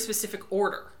a very specific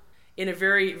order, in a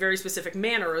very, very specific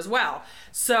manner as well.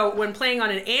 So when playing on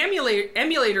an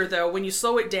emulator, though, when you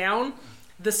slow it down,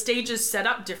 the stage is set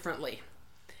up differently.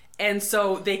 And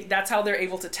so that's how they're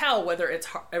able to tell whether it's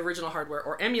original hardware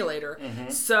or emulator. Mm-hmm.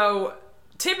 So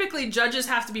typically, judges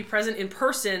have to be present in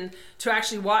person to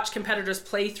actually watch competitors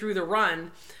play through the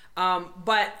run.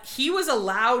 But he was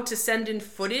allowed to send in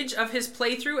footage of his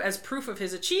playthrough as proof of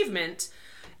his achievement,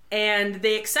 and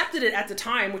they accepted it at the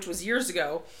time, which was years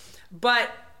ago.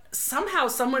 But somehow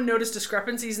someone noticed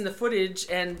discrepancies in the footage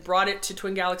and brought it to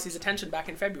Twin Galaxies' attention back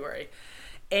in February.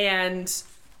 And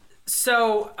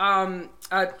so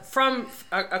from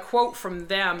a quote from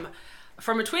them,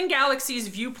 from a Twin Galaxies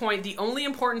viewpoint, the only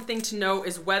important thing to know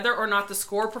is whether or not the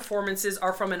score performances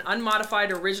are from an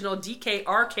unmodified original DK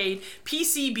arcade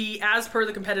PCB as per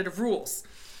the competitive rules.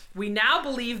 We now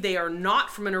believe they are not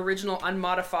from an original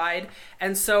unmodified,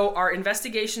 and so our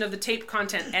investigation of the tape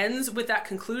content ends with that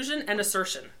conclusion and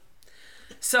assertion.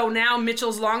 So now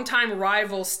Mitchell's longtime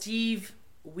rival Steve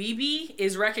Wiebe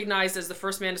is recognized as the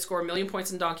first man to score 1 million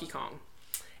points in Donkey Kong.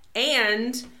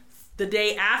 And the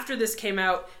day after this came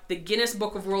out, the Guinness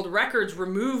Book of World Records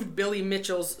removed Billy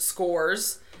Mitchell's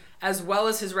scores, as well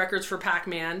as his records for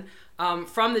Pac-Man,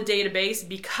 from the database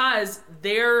because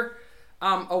their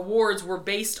awards were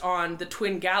based on the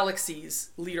Twin Galaxies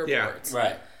leaderboards. Yeah,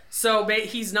 right. So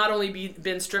he's not only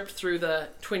been stripped through the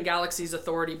Twin Galaxies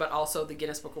authority, but also the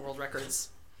Guinness Book of World Records.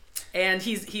 And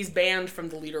he's banned from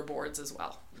the leaderboards as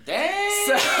well. Dang!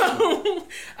 So,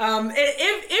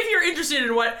 if you're interested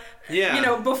in what Yeah. You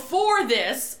know, before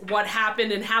this, what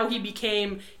happened and how he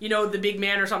became, you know, the big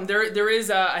man or something. There is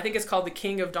a, I think it's called The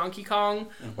King of Donkey Kong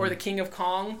or The King of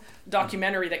Kong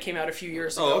documentary that came out a few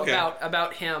years ago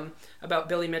about him, about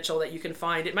Billy Mitchell, that you can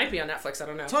find. It might be on Netflix, I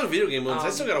don't know. Talking video game ones, I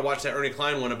still got to watch that Ernie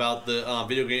Klein one about the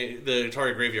video game, the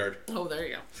Atari Graveyard. Oh, there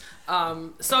you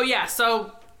go.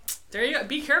 So there you go.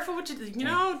 Be careful what you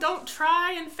know. Don't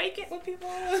try and fake it with people.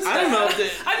 I don't know.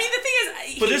 I mean, the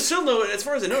thing is, but there's still no. As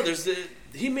far as I know,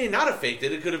 he may not have faked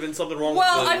it. It could have been something wrong.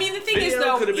 Well, with the I mean, the thing is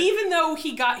though, even though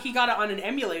he got it on an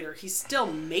emulator, he still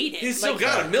made it. He still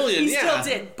got a million. He still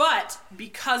did, but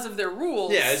because of their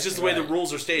rules. Yeah, it's just the way the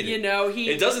rules are stated. You know,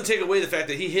 it doesn't take away the fact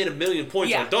that he hit 1 million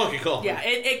points on Donkey Kong. Yeah,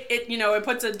 it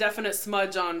puts a definite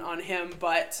smudge on him,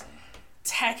 but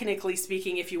technically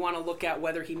speaking, if you want to look at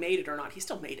whether he made it or not, he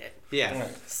still made it. Yeah,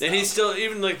 so. And he's still,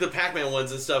 even like the Pac-Man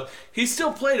ones and stuff, he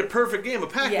still played a perfect game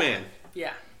of Pac-Man.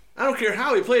 Yeah. I don't care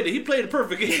how he played it. He played a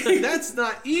perfect game. That's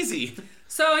not easy.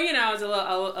 So, you know, it's a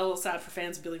little sad for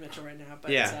fans of Billy Mitchell right now. But,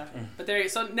 but there.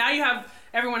 So now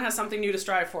everyone has something new to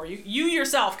strive for. You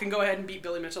yourself can go ahead and beat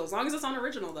Billy Mitchell, as long as it's on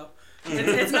original, though.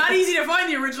 It's not easy to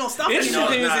find the original stuff. The interesting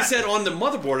thing is they said on the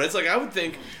motherboard, it's like, I would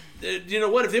think, you know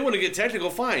what, if they want to get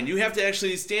technical, fine. You have to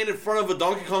actually stand in front of a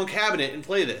Donkey Kong cabinet and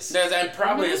play this. That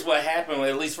probably is what happened,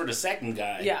 at least for the second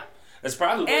guy. Yeah. That's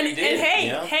probably what he did.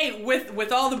 And hey,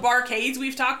 with all the barcades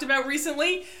we've talked about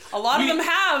recently, a lot of them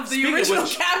have the original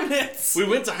cabinets. We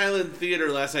went to Highland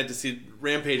Theater last night to see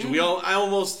Rampage, and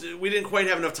we didn't quite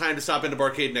have enough time to stop into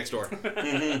Barcade next door.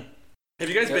 Have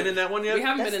you guys been in that one yet? We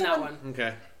haven't been in that one.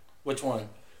 Okay. Which one?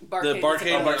 The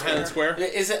Barcade at Highland Square.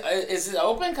 Is it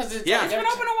open? Cause it's been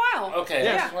open a while. Okay.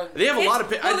 Yeah. They have a lot of.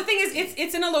 Well, the thing is,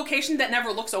 it's in a location that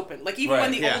never looks open. Like even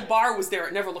when the old bar was there,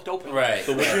 it never looked open. Right.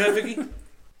 So what you have, Vicky?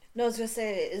 No, I was gonna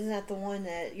say, isn't that the one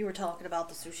that you were talking about,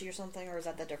 the sushi or something, or is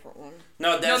that the different one?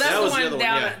 No, that's the was one the other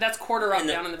down. one, That's Quarter Up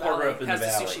down in the valley. Up in has the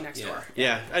the valley. sushi next door.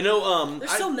 Yeah, I know.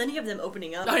 There's so many of them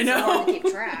opening up. I know. It's hard to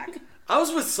keep track. I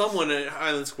was with someone at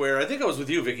Highland Square. I think I was with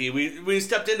you, Vicky. We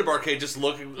stepped into Barcade just to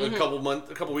look a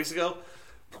couple weeks ago,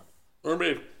 or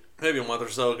maybe a month or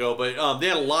so ago. But they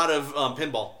had a lot of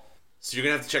pinball, so you're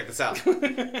gonna have to check this out.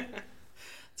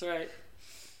 That's right.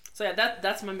 So yeah,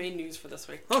 that's my main news for this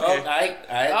week. Okay.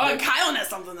 And Kyle has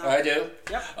something though. I do.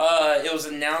 Yep. It was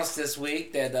announced this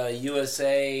week that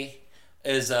USA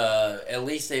is at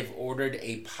least they've ordered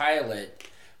a pilot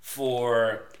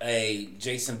for a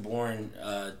Jason Bourne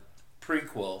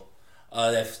prequel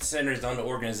that centers on the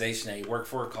organization that he worked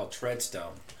for called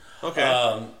Treadstone.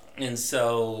 Okay. And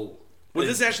so would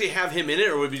this actually have him in it,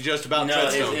 or would it be just about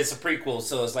Treadstone? No, it's a prequel,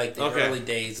 so it's like the early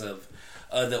days of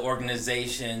the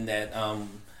organization that.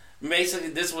 Basically,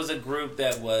 this was a group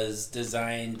that was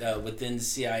designed within the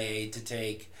CIA to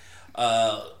take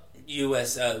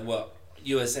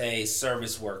USA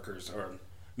service workers or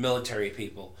military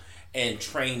people and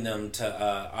train them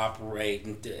to operate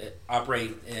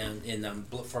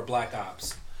for black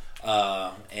ops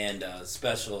and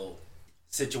special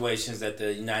situations that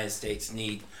the United States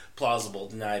need plausible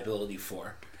deniability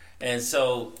for. And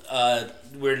so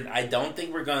I don't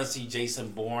think we're going to see Jason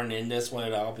Bourne in this one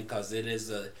at all because it is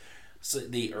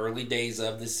the early days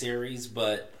of the series,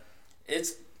 but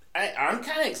I'm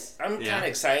kind of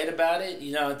excited about it.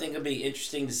 You know, I think it'll be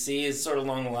interesting to see. It's sort of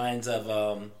along the lines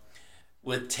of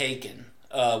with Taken,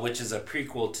 which is a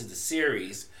prequel to the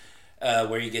series,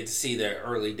 where you get to see the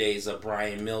early days of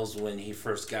Brian Mills when he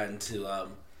first got into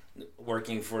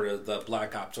working for the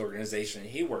Black Ops organization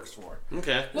he works for.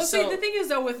 Okay. Well, see, the thing is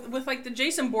though, with like the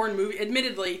Jason Bourne movie,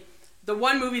 admittedly, the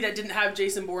one movie that didn't have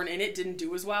Jason Bourne in it didn't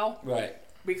do as well. Right.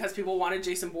 Because people wanted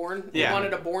Jason Bourne. They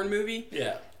wanted a Bourne movie.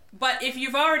 Yeah. But if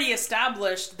you've already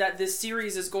established that this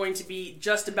series is going to be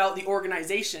just about the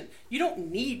organization, you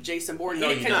don't need Jason Bourne in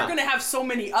it because you're going to have so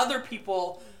many other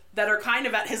people that are kind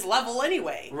of at his level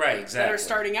anyway. Right, exactly. That are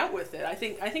starting out with it. I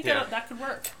think that could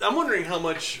work. I'm wondering how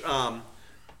much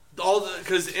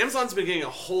because Amazon's been getting a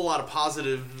whole lot of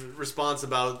positive response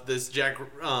about this Jack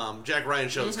Ryan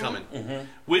show that's coming,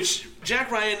 which Jack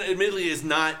Ryan admittedly is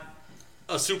not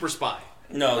a super spy.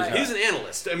 No, he's an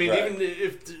analyst. I mean, even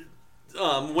if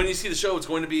when you see the show, it's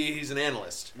going to be he's an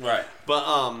analyst. Right. But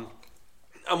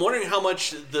I'm wondering how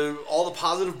much all the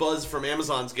positive buzz from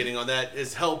Amazon's getting on that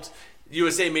has helped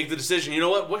USA make the decision. You know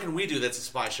what? What can we do that's a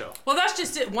spy show? Well, that's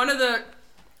just it. One of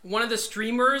the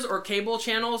streamers or cable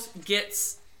channels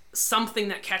gets something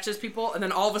that catches people, and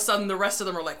then all of a sudden the rest of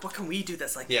them are like, what can we do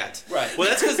that's like that? Right. Well,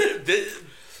 that's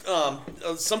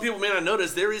because some people may not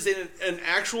notice there is an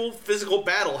actual physical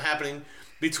battle happening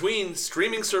between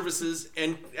streaming services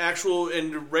and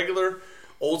regular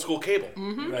old school cable.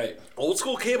 Right. Old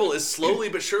school cable is slowly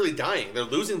but surely dying. They're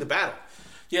losing the battle.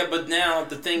 Yeah, but now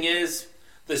the thing is,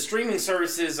 the streaming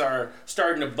services are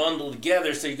starting to bundle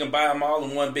together so you can buy them all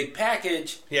in one big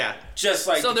package. Yeah. Just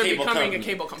like So the they're cable becoming company. a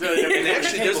cable company. And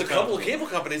actually, there's a couple of cable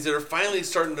companies that are finally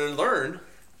starting to learn.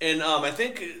 And I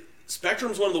think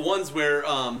Spectrum's one of the ones where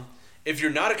if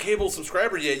you're not a cable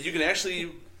subscriber yet, you can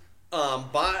actually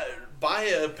buy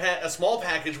a small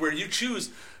package where you choose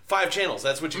 5 channels.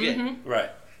 That's what you get. Right.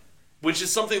 Which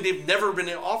is something they've never been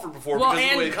offered before Well, because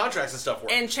of the way and- the contracts and stuff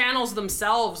work. And channels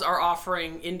themselves are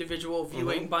offering individual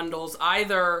viewing bundles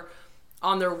either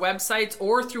on their websites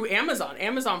or through Amazon.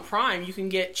 Amazon Prime, you can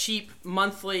get cheap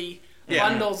monthly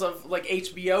bundles of like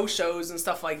HBO shows and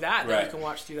stuff like that that you can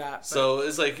watch through that. But. So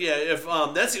it's like, yeah, if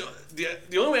that's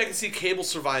the only way I can see cable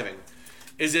surviving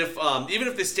is if even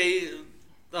if they stay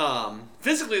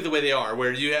physically the way they are,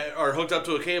 where you are hooked up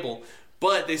to a cable,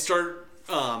 but they start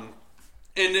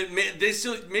and they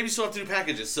still have to do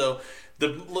packages. So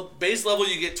the base level,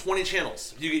 you get 20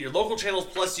 channels. You get your local channels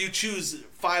plus you choose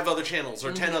 5 other channels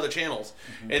or 10 other channels,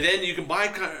 and then you can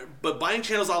buy. But buying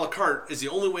channels a la carte is the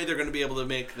only way they're going to be able to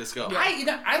make this go. I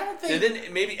don't think. And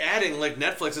then maybe adding like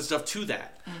Netflix and stuff to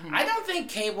that. I don't think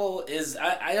cable is.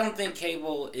 I don't think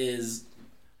cable is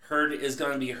going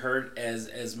to be hurt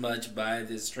as much by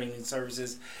the streaming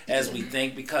services as we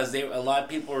think, because a lot of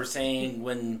people were saying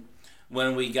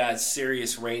when we got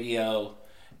Sirius Radio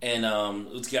and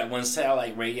when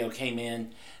satellite radio came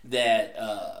in that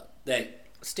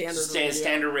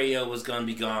standard radio was going to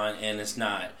be gone, and it's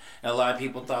not. And a lot of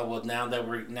people thought, well, now that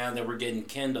we're getting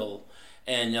Kindle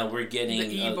and we're getting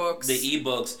the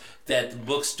ebooks, that the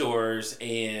bookstores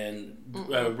and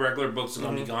regular books are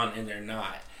going to be gone, and they're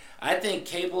not. I think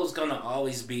cable is going to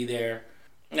always be there.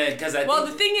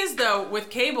 The thing is, though, with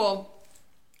cable,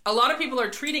 a lot of people are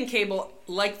treating cable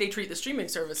like they treat the streaming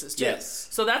services too. Yes.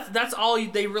 So that's all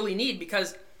they really need,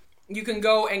 because you can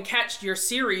go and catch your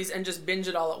series and just binge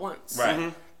it all at once.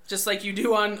 Right. Just like you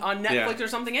do on Netflix or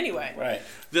something anyway. Right.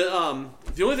 The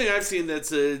only thing I've seen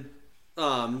that's a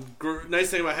nice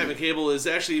thing about having cable is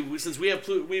actually, since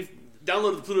we've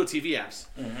downloaded the Pluto TV apps,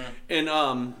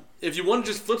 and if you want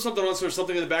to just flip something on so there's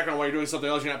something in the background while you're doing something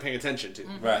else you're not paying attention to.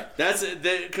 Right. That's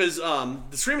because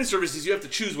the streaming services, you have to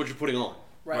choose what you're putting on.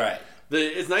 Right.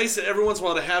 It's nice that every once in a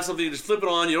while to have something, you just flip it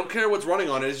on, you don't care what's running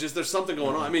on it, it's just there's something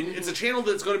going on. I mean, it's a channel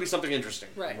that's going to be something interesting.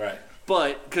 Right.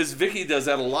 But, because Vicky does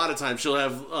that a lot of times, she'll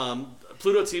have,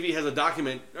 Pluto TV has a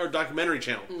documentary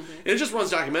channel, and it just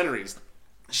runs documentaries.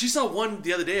 She saw one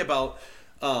the other day about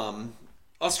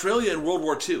Australia and World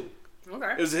War II.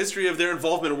 Okay. It was a history of their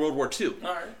involvement in World War II.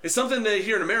 All right. It's something that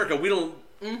here in America we don't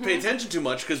pay attention to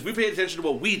much, because we pay attention to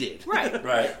what we did. Right.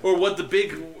 Right. Or what the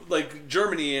big, like,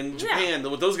 Germany and Japan,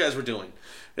 what those guys were doing.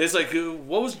 And it's like,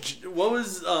 what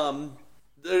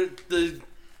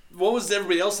was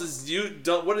everybody else's?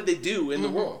 What did they do in the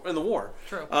war?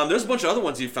 True. There's a bunch of other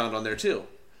ones you found on there too.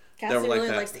 Cassie that were like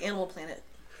really that. likes the Animal Planet.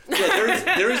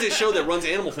 Yeah, there is a show that runs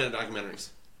Animal Planet documentaries.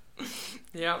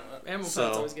 Yeah, Animal Planet's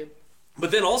always good. But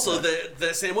then also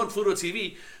the same one, Pluto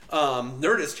TV,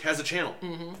 Nerdist has a channel.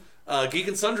 Geek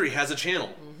and Sundry has a channel.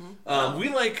 We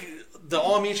like the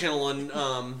All Me channel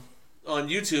on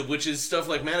YouTube, which is stuff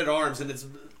like Man at Arms, and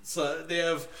they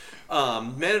have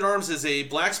Man at Arms is a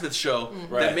blacksmith show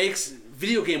that makes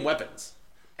video game weapons.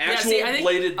 Actual I think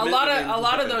bladed a lot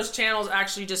weapons. of those channels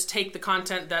actually just take the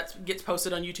content that gets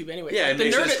posted on YouTube anyway. Yeah, like and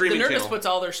makes it a streaming the Nerdist channel. puts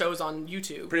all their shows on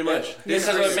YouTube. Pretty much. This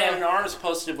is what Man at Arms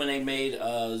posted when they made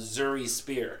Zuri's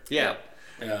spear. Yeah.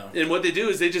 And what they do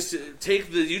is they just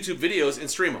take the YouTube videos and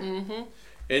stream them.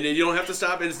 And then you don't have to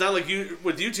stop. And it's not like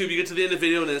with YouTube, you get to the end of the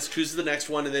video and then it chooses the next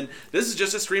one. And then this is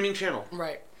just a streaming channel.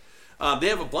 Right. They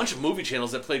have a bunch of movie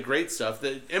channels that play great stuff.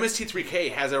 The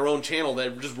MST3K has their own channel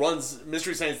that just runs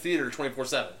Mystery Science Theater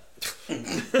 24/7.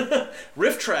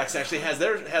 Rift Tracks actually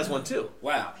has one too.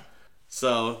 Wow.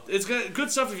 So it's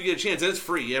good stuff if you get a chance. And it's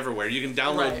free everywhere. You can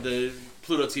download the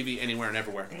Pluto TV anywhere and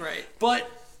everywhere. Right. But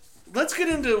let's get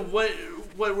into what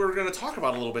we're going to talk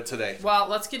about a little bit today. Well,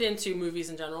 let's get into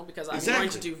movies in general, because I'm going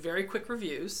to do very quick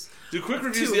reviews. Do quick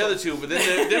reviews of the other two, but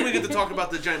then we get to talk about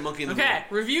the giant monkey in the Okay,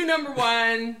 review number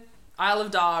 1, Isle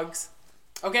of Dogs.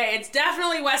 Okay, it's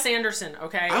definitely Wes Anderson,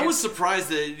 okay? I was surprised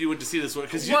that you went to see this one,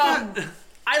 because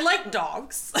I like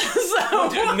dogs. So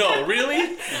no,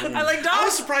 really? I like dogs. I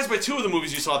was surprised by 2 of the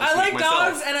movies you saw this I week like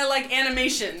myself. dogs and I like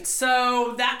animation.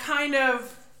 So that kind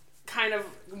of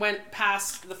went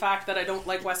past the fact that I don't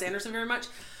like Wes Anderson very much.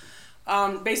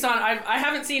 Based on I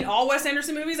haven't seen all Wes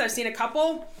Anderson movies. I've seen a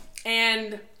couple,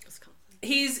 and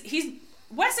he's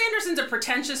Wes Anderson's a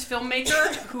pretentious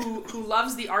filmmaker who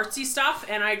loves the artsy stuff,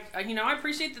 and I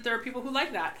appreciate that there are people who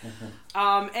like that.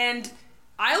 And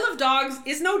Isle of Dogs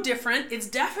is no different. It's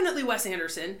definitely Wes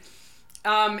Anderson.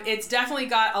 It's definitely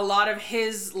got a lot of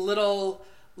his little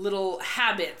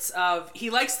habits of, he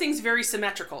likes things very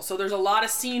symmetrical. So there's a lot of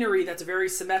scenery that's very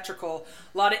symmetrical,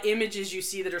 a lot of images you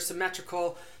see that are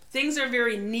symmetrical. Things are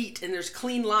very neat and there's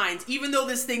clean lines, even though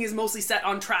this thing is mostly set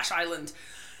on Trash Island.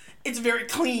 It's very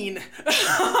clean.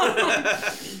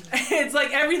 It's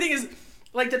like everything is,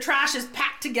 like the trash is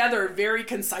packed together very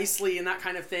concisely and that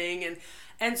kind of thing.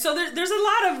 And so there's a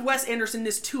lot of Wes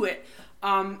Anderson-ness to it.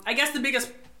 I guess the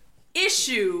biggest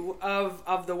issue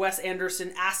of the Wes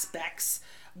Anderson aspects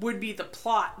would be the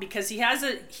plot, because he has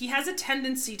a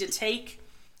tendency to take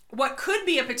what could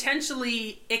be a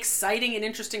potentially exciting and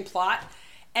interesting plot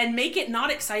and make it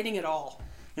not exciting at all.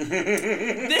 The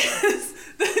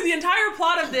entire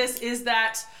plot of this is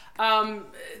that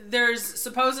there's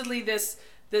supposedly this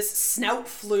snout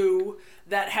flu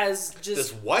that has just...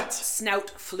 This what? Snout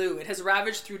flu. It has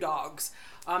ravaged through dogs.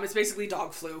 It's basically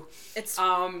dog flu. It's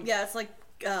it's like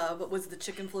what was the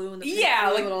chicken flu and the pig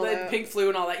flu like and all the that. pig flu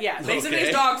and all that. Yeah, basically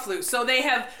it's dog flu. So they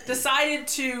have decided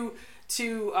to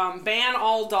ban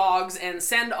all dogs and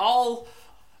send all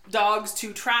dogs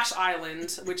to Trash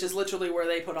Island, which is literally where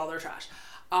they put all their trash.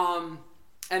 And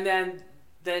then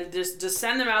just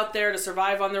send them out there to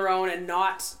survive on their own and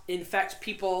not infect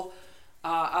people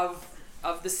of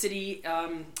the city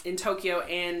in Tokyo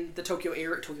and the Tokyo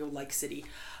area, Tokyo-like city.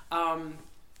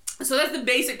 So that's the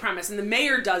basic premise. And the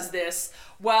mayor does this.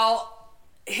 Well,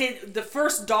 the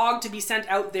first dog to be sent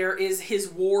out there is his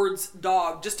ward's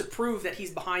dog, just to prove that he's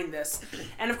behind this.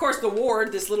 And of course, the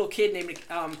ward, this little kid named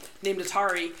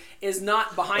Atari, is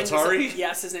not behind Atari? this.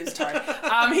 Yes, his name's Atari.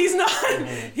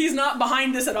 He's not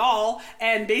behind this at all,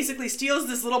 and basically steals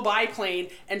this little biplane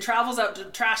and travels out to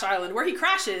Trash Island, where he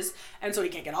crashes, and so he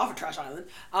can't get off of Trash Island.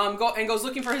 Goes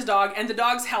looking for his dog, and the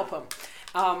dogs help him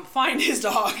find his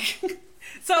dog.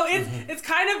 So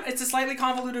it's a slightly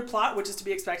convoluted plot, which is to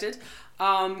be expected.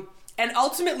 And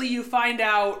ultimately you find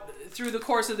out through the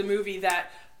course of the movie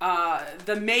that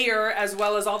the mayor, as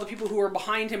well as all the people who are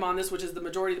behind him on this, which is the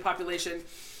majority of the population,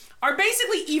 are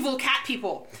basically evil cat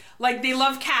people. Like, they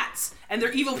love cats, and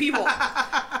they're evil people.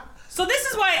 So this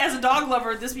is why, as a dog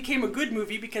lover, this became a good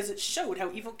movie, because it showed how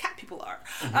evil cat people are.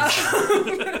 He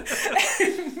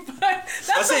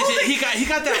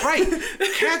got that right.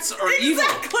 Cats are evil.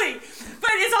 Exactly. But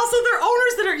it's also their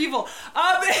owners that are evil.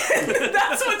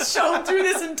 That's what's shown through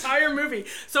this entire movie.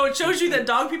 So it shows you that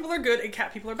dog people are good and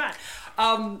cat people are bad.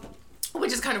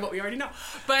 Which is kind of what we already know.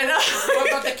 But what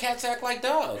about the cats act like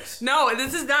dogs? No,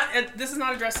 this is not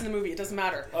addressed in the movie. It doesn't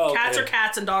matter. Oh, cats okay. are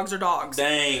cats and dogs are dogs.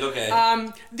 Dang, okay.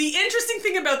 The interesting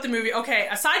thing about the movie,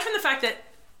 aside from the fact that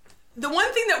the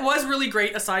one thing that was really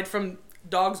great, aside from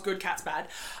dogs good, cats bad,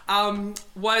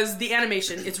 was the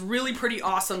animation. It's really pretty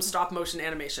awesome stop motion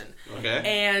animation. Okay.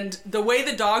 And the way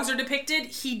the dogs are depicted,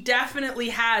 he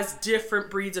definitely has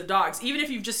different breeds of dogs. Even if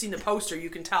you've just seen the poster, you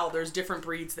can tell there's different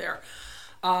breeds there.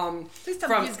 Please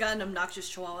tell me he's got an obnoxious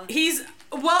chihuahua.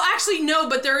 Actually no,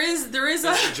 but there is in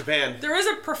Japan. There is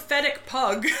a prophetic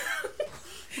pug.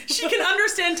 She can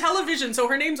understand television, so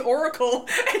her name's Oracle,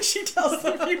 and she tells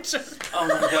the future. Oh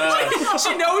my god!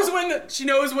 She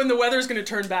knows when the weather's going to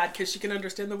turn bad, because she can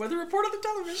understand the weather report on the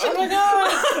television. Oh my god!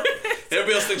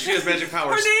 Everybody else thinks she has magic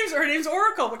powers. Her name's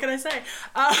Oracle. What can I say?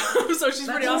 So she's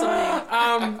pretty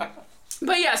awesome.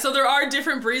 But yeah, so there are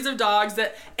different breeds of dogs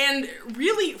and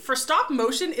really for stop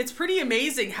motion, it's pretty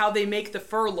amazing how they make the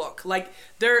fur look. Like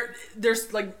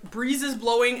there's like breezes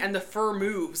blowing and the fur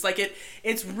moves. Like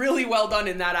it's really well done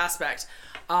in that aspect.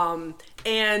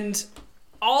 And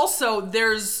also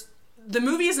the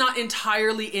movie is not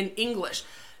entirely in English.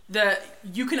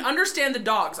 You can understand the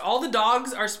dogs. All the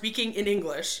dogs are speaking in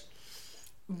English.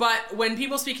 But when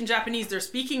people speak in Japanese, they're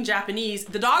speaking Japanese.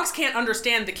 The dogs can't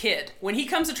understand the kid. When he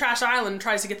comes to Trash Island and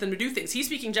tries to get them to do things, he's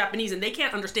speaking Japanese and they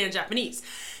can't understand Japanese.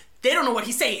 They don't know what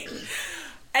he's saying.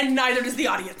 And neither does the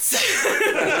audience.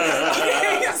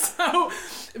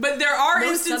 But there are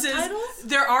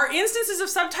instances of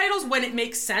subtitles when it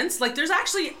makes sense. Like there's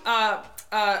actually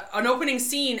an opening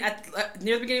scene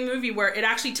near the beginning of the movie where it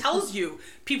actually tells you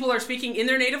people are speaking in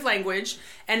their native language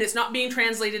and it's not being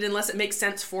translated unless it makes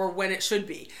sense for when it should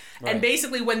be. Right. And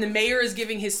basically when the mayor is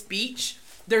giving his speech,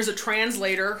 there's a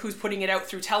translator who's putting it out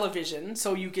through television,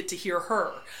 so you get to hear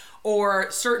her. Or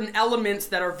certain elements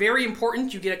that are very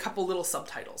important, you get a couple little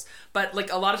subtitles. But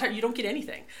like a lot of times you don't get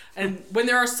anything. And when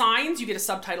there are signs, you get a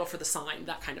subtitle for the sign,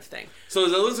 that kind of thing. So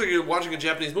it looks like you're watching a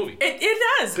Japanese movie. It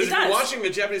does. Because if you're watching a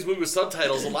Japanese movie with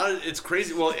subtitles, it's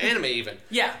crazy. Well, anime even.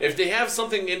 Yeah. If they have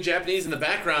something in Japanese in the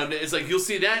background, it's like you'll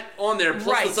see that on there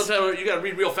plus the subtitle. You got to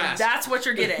read real fast. That's what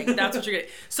you're getting.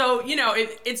 So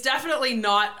it's definitely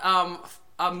not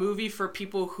a movie for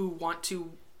people who want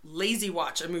to lazy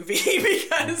watch a movie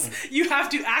because you have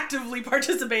to actively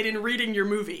participate in reading your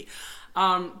movie.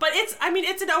 But it's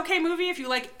an okay movie if you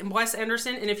like Wes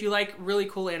Anderson and if you like really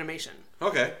cool animation.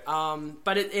 Okay.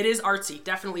 But it is artsy,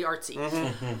 definitely artsy.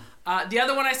 The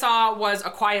other one I saw was A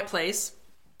Quiet Place,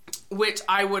 which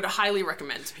I would highly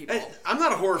recommend to people. I'm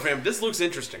not a horror fan, but this looks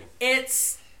interesting.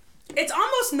 It's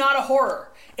almost not a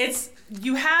horror.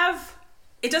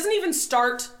 It doesn't even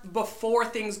start before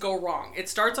things go wrong. It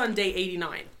starts on day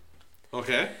 89.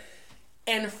 Okay.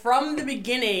 And from the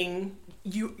beginning,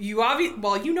 you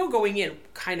know going in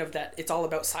kind of that it's all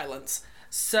about silence.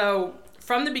 So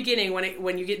from the beginning,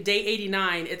 when you get day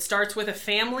 89, it starts with a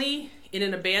family in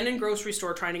an abandoned grocery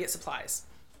store trying to get supplies.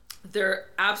 They're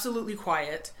absolutely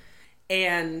quiet,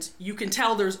 and you can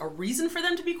tell there's a reason for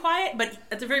them to be quiet, but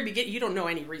at the very beginning, you don't know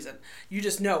any reason. You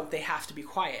just know they have to be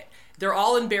quiet. They're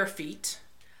all in bare feet.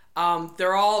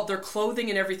 Their clothing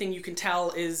and everything, you can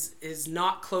tell is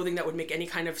not clothing that would make any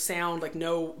kind of sound, like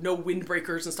no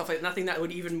windbreakers and stuff like that, nothing that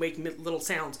would even make little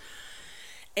sounds.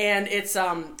 And it's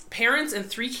parents and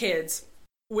 3 kids.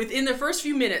 Within the first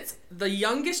few minutes, the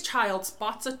youngest child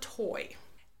spots a toy,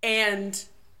 and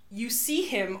you see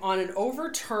him on an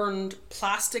overturned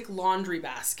plastic laundry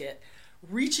basket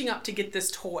reaching up to get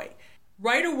this toy.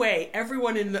 Right away,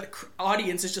 everyone in the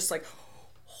audience is just like,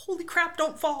 holy crap,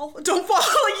 don't fall. Like,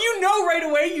 you know right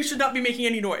away you should not be making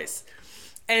any noise.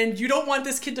 And you don't want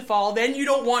this kid to fall. Then you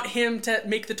don't want him to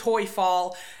make the toy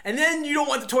fall. And then you don't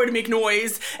want the toy to make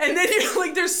noise. And then you're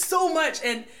like, there's so much.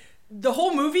 And the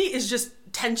whole movie is just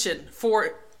tension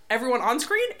for everyone on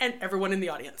screen and everyone in the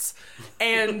audience.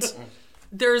 And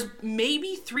there's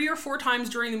maybe 3 or 4 times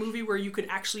during the movie where you could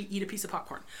actually eat a piece of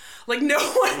popcorn. Like no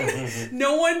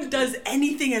one does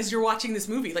anything as you're watching this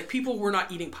movie. Like people were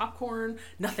not eating popcorn,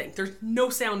 nothing. There's no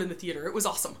sound in the theater. It was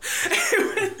awesome.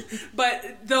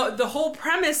 But the whole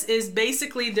premise is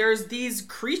basically there's these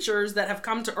creatures that have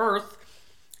come to Earth.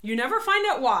 You never find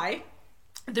out why.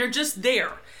 They're just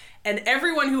there. And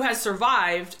everyone who has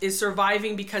survived is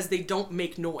surviving because they don't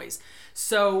make noise.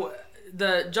 So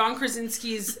the John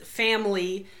Krasinski's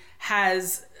family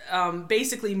has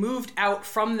basically moved out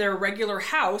from their regular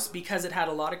house because it had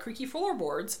a lot of creaky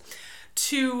floorboards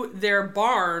to their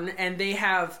barn, and they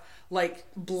have like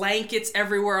blankets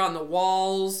everywhere on the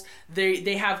walls.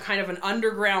 They have kind of an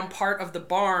underground part of the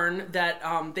barn that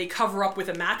they cover up with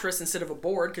a mattress instead of a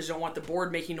board because you don't want the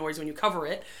board making noise when you cover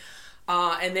it.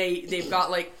 And they've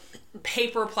got like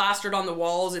paper plastered on the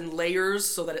walls in layers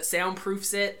so that it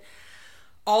soundproofs it.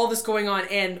 All this going on,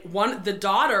 and the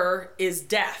daughter is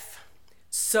deaf.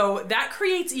 So that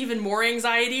creates even more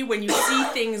anxiety when you see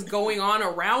things going on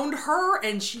around her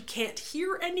and she can't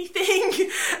hear anything.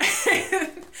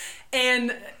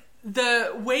 And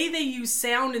the way they use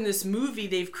sound in this movie,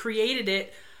 they've created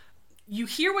it. You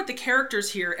hear what the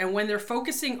characters hear, and when they're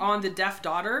focusing on the deaf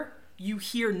daughter, you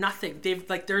hear nothing.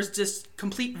 There's just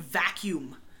complete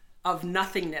vacuum of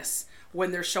nothingness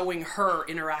when they're showing her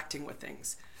interacting with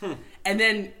things. And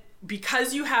then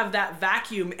because you have that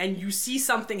vacuum and you see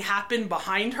something happen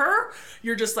behind her,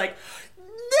 you're just like,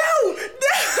 no.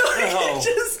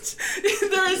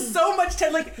 There is so much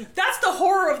tension. Like that's the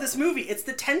horror of this movie. It's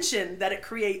the tension that it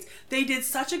creates. They did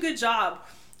such a good job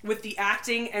with the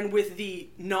acting and with the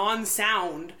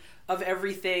non-sound of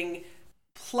everything,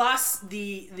 plus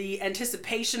the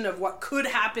anticipation of what could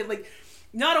happen. Like,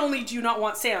 not only do you not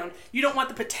want sound, you don't want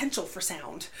the potential for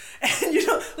sound. And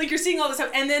you're seeing all this stuff.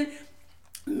 And then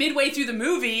midway through the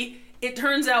movie, it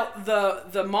turns out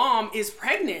the mom is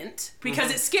pregnant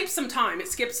because it skips some time. It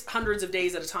skips hundreds of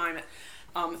days at a time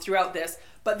throughout this.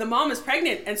 But the mom is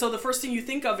pregnant. And so the first thing you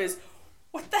think of is,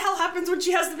 what the hell happens when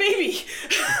she has the baby?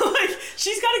 Like,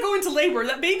 she's got to go into labor.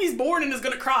 That baby's born and is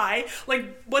going to cry.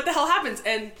 Like, what the hell happens?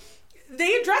 And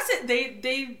they address it.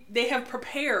 They have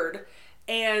prepared.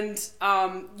 And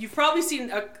you've probably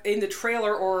seen in the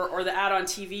trailer or the ad on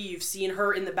TV, you've seen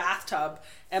her in the bathtub,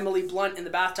 Emily Blunt in the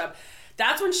bathtub.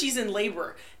 That's when she's in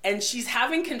labor, and she's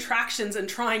having contractions and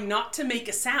trying not to make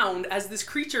a sound as this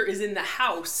creature is in the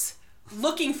house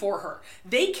looking for her.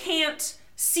 They can't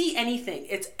see anything.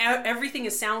 Everything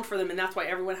is sound for them, and that's why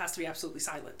everyone has to be absolutely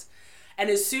silent. And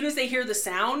as soon as they hear the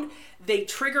sound, they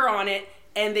trigger on it,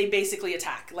 and they basically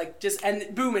attack.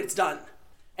 And boom, it's done.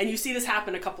 And you see this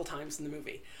happen a couple times in the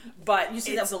movie. But you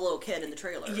see that with a little kid in the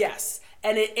trailer. Yes.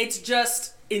 And it's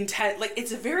just intense. Like,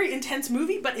 it's a very intense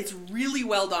movie, but it's really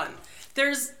well done.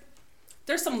 There's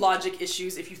some logic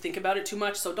issues if you think about it too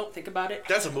much, so don't think about it.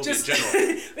 That's a movie in general.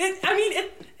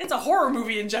 It's a horror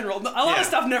movie in general. A lot of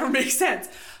stuff never makes sense.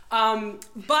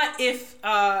 But if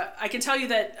I can tell you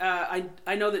that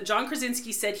I know that John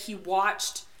Krasinski said he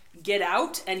watched Get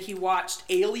Out and he watched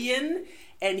Alien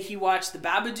and he watched The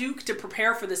Babadook to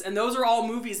prepare for this. And those are all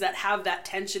movies that have that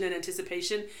tension and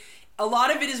anticipation. A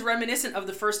lot of it is reminiscent of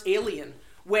the first Alien,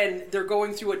 when they're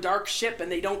going through a dark ship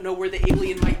and they don't know where the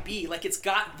alien might be. Like, it's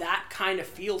got that kind of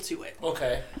feel to it.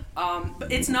 Okay.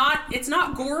 But it's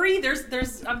not gory.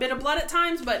 There's a bit of blood at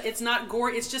times, but it's not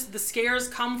gory. It's just the scares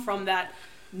come from that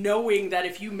knowing that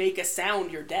if you make a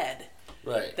sound, you're dead.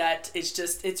 Right. That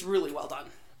it's really well done.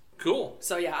 Cool.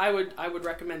 So yeah, I would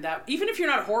recommend that. Even if you're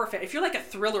not a horror fan, if you're like a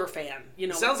thriller fan, you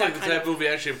know, sounds that like kind that of movie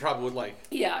actually probably would like.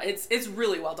 Yeah, it's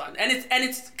really well done, and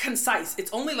it's concise.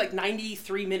 It's only like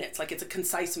 93 minutes. Like, it's a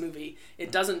concise movie.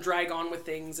 It doesn't drag on with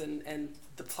things, and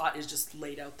the plot is just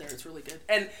laid out there. It's really good.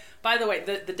 And by the way,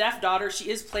 the deaf daughter, she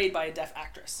is played by a deaf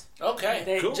actress.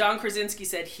 Okay, cool. John Krasinski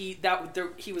said he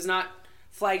was not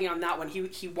flagging on that one.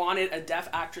 He wanted a deaf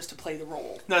actress to play the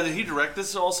role. Now, did he direct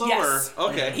this also? Yes. Or?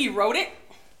 Okay. He wrote it,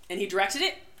 and he directed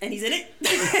it, and he's in it.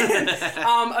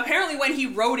 Apparently, when he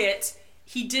wrote it,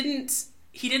 he didn't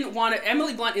want to.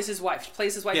 Emily Blunt is his wife. She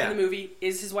plays his wife in the movie.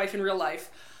 Is his wife in real life.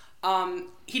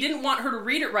 He didn't want her to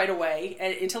read it right away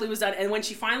until he was done. And when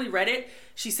she finally read it,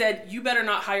 she said, "You better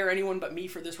not hire anyone but me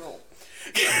for this role."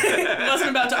 He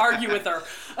wasn't about to argue with her.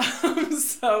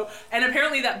 And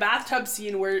apparently that bathtub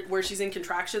scene where she's in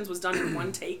contractions was done in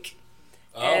one take.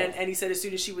 Oh. And he said as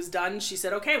soon as she was done, she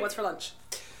said, "Okay, what's for lunch?"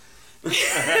 Because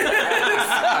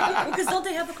don't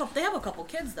they have a couple? They have a couple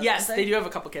kids, though. Yes, they do have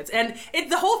a couple kids, and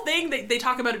the whole thing they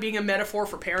talk about it being a metaphor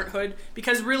for parenthood,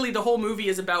 because really the whole movie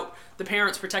is about the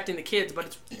parents protecting the kids, but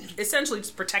it's essentially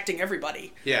just protecting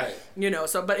everybody. Yeah, you know.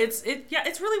 So, but it's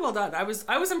really well done. I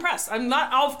was impressed. I'm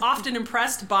not often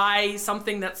impressed by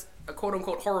something that's a quote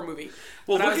unquote horror movie.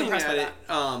 Well, but looking at it,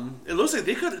 it looks like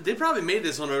they probably made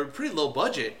this on a pretty low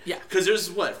budget. Yeah, because there's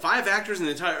 5 actors in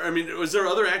the entire. I mean, was there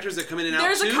other actors that come in and out too?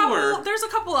 There's a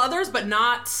couple others, but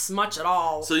not much at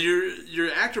all. So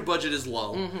your actor budget is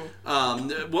low.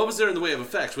 Mm-hmm. What was there in the way of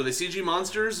effects? Were they CG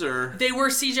monsters or? They were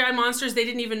CGI monsters. They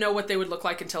didn't even know what they would look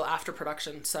like until after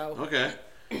production. So okay.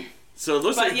 So it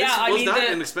looks like this was not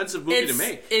an expensive movie to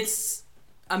make. It's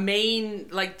a main,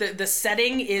 like, the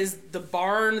setting is the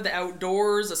barn, the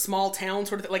outdoors, a small town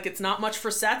sort of thing. Like, it's not much for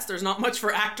sets. There's not much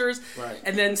for actors. Right.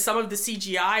 And then some of the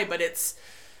CGI, but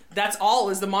that's all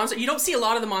is the monster. You don't see a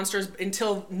lot of the monsters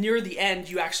until near the end.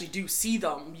 You actually do see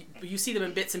them. You see them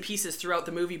in bits and pieces throughout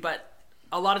the movie, but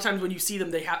a lot of times when you see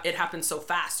them, it happens so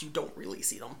fast you don't really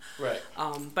see them. Right.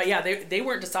 But yeah, they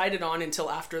weren't decided on until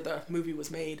after the movie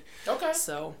was made. Okay.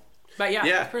 So, but yeah.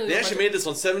 Yeah, they actually made this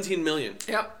on $17 million.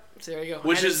 Yep. So there you go.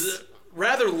 Which is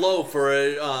rather low for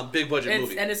a big budget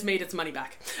movie. And it's made its money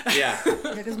back. Yeah.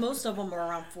 Because most of them are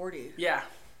around 40. Yeah.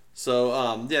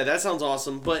 So, yeah, that sounds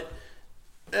awesome. But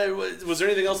was there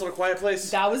anything else on A Quiet Place?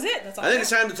 That was it. That's all I think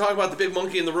it's time to talk about the big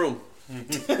monkey in the room.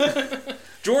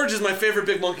 George is my favorite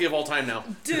big monkey of all time now.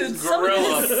 Dude, some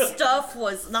of this stuff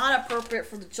was not appropriate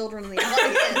for the children in the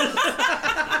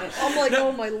audience. I'm like,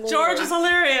 oh my lord. George is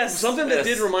hilarious. Something that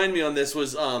did remind me on this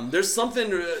was there's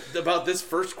something about this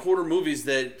first quarter movies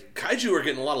that kaiju are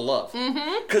getting a lot of love.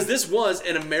 Because this was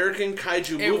an American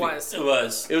kaiju movie. It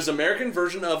was. It was an American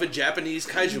version of a Japanese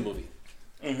kaiju movie.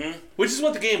 Mm-hmm. Which is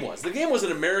what the game was. The game was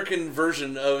an American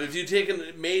version of, if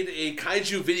you'd made a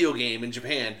kaiju video game in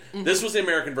Japan, this was the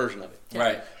American version of it. Yeah.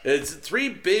 Right. It's 3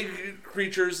 big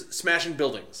creatures smashing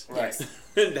buildings. Right.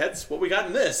 And that's what we got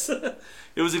in this.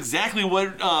 It was exactly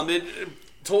what it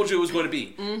told you it was going to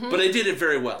be. But I did it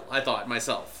very well, I thought,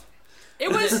 myself. It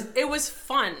was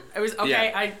fun. It was okay.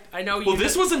 Yeah. I know you. Well,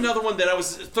 this was another one that I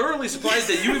was thoroughly surprised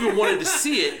that you even wanted to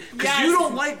see it, because you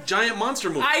don't like giant monster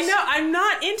movies. I know. I'm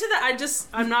not into that.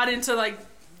 I'm not into like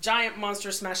giant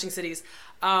monster smashing cities.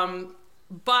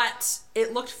 But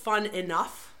it looked fun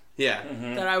enough. Yeah.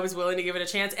 That I was willing to give it a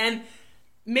chance. And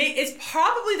it's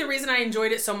probably the reason I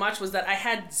enjoyed it so much was that I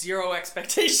had 0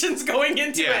 expectations going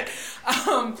into it.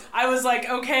 I was like,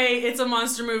 okay, it's a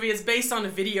monster movie. It's based on a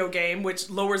video game, which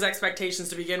lowers expectations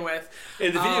to begin with.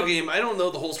 In the video game, I don't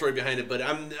know the whole story behind it, but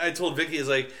I told Vicky,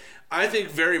 I think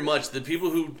very much the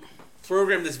people who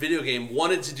programmed this video game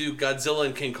wanted to do Godzilla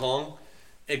and King Kong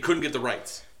and couldn't get the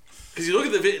rights. Because you look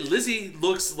at the Lizzie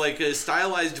looks like a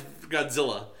stylized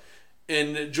Godzilla,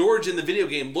 and George in the video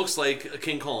game looks like a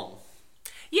King Kong.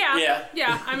 Yeah.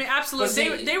 I mean,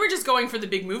 absolutely. They were just going for the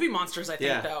big movie monsters, I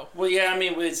think, though. Well, yeah, I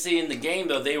mean, in the game,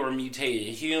 though, they were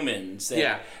mutated humans.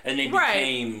 And they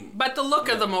became... But the look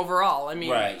of them overall, I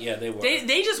mean... Right, yeah, they were.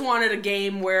 They just wanted a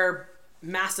game where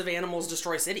massive animals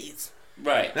destroy cities.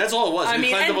 Right. That's all it was. You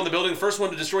climbed up on the building, the first one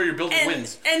to destroy your building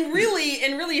wins. And really,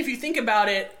 if you think about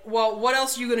it, well, what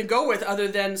else are you going to go with other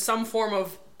than some form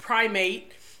of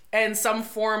primate and some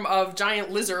form of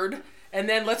giant lizard and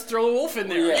then let's throw a wolf in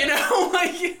there. You know,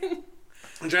 like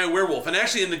a giant werewolf. And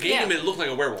actually, in the game, Yeah. it looked like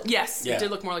a werewolf. yes, Yeah. it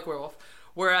did look more like a werewolf.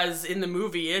 Whereas in the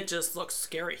movie, it just looks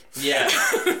scary. Yeah.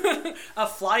 A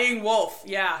flying wolf.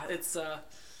 Yeah, it's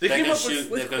They That came can up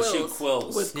shoot, with that can shoot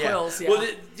quills. with quills. Yeah.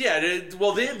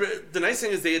 Well, the nice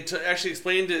thing is they had actually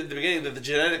explained at the beginning that the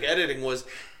genetic editing was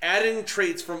adding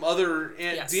traits from other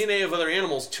DNA of other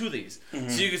animals to these. Mm-hmm.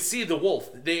 So you could see the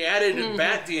wolf. They added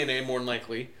bat DNA more than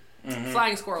likely. Mm-hmm.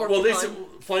 Flying squirrel. Well, they said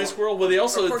flying squirrel. Well, they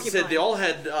also porcupine. said they all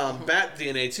had bat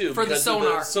DNA too For the because sonar,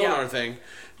 of the sonar yeah. thing.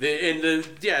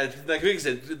 Like Vic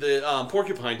said, the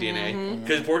porcupine DNA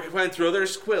because porcupine throw their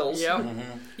quills. Yep.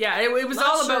 Yeah, it was Not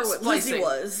all sure about what splicing. Lizzie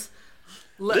was.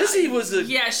 Lizzie was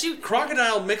a she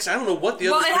crocodile mix. I don't know what the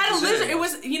well, other. it had a creatures in lizard. It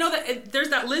was there's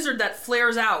that lizard that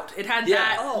flares out. It had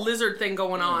that lizard thing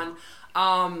going on.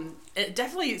 It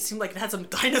definitely seemed like it had some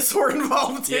dinosaur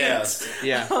involved in it.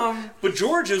 Yeah. But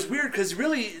George is weird because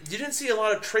really you didn't see a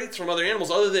lot of traits from other animals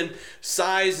other than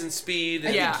size and speed.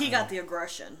 And, I think he got the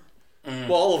aggression.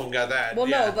 Well, all of them got that. Well,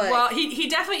 no, but well, he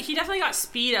definitely got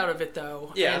speed out of it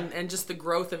though. Yeah. And just the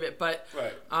growth of it, but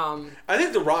I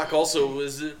think The Rock also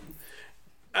was.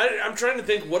 I'm trying to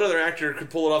think what other actor could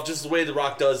pull it off just the way The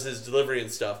Rock does his delivery and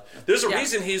stuff. There's a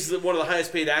reason he's one of the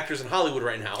highest paid actors in Hollywood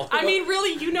right now. I mean,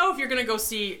 really, if you're gonna go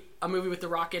see a movie with The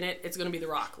Rock in it, it's gonna be The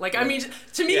Rock. Like, I mean,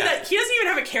 to me, that he doesn't even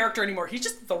have a character anymore. He's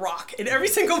just The Rock in every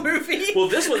single movie. Well,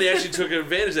 this one they actually took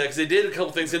advantage of that because they did a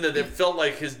couple things in there that felt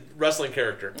like his wrestling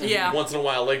character. Yeah. Once in a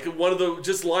while, like one of the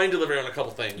just line delivery on a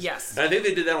couple things. Yes. And I think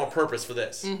they did that on purpose for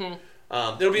this. Mm-hmm.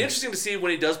 It'll be interesting to see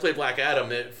when he does play Black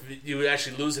Adam if you would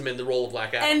actually lose him in the role of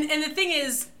Black Adam. And the thing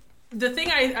is, the thing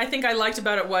I think I liked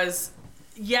about it was,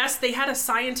 yes, they had a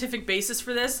scientific basis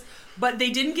for this, but they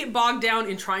didn't get bogged down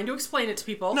in trying to explain it to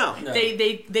people. No.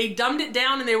 They dumbed it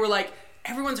down and they were like,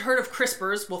 everyone's heard of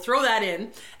CRISPRs, we'll throw that in,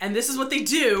 and this is what they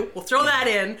do, we'll throw that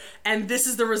in, and this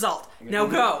is the result. Now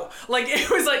go. Like,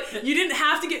 it was like, you didn't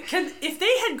have to if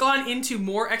they had gone into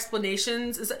more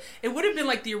explanations, it would have been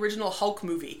like the original Hulk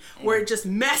movie, where it just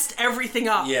messed everything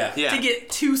up to get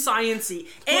too science-y.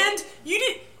 And you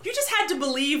just had to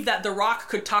believe that The Rock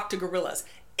could talk to gorillas.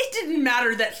 It didn't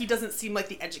matter that he doesn't seem like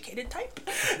the educated type.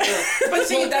 But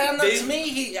see, to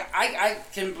me,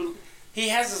 he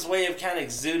has this way of kind of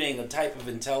exuding a type of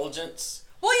intelligence.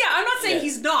 Well, yeah, I'm not saying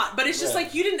he's not, but it's just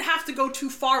like you didn't have to go too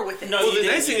far with it. No, well, the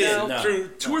nice thing is, through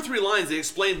two or three lines, they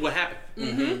explained what happened.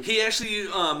 Mm-hmm. He actually,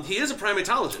 he is a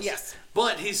primatologist. Yes.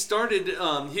 But he started,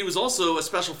 he was also a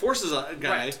special forces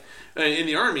guy in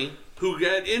the Army who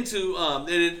got into,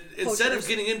 instead of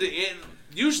getting into,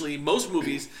 usually, most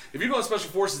movies, if you're going special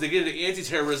forces, they get into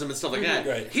anti-terrorism and stuff like that.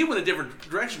 Right. He went a different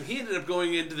direction. He ended up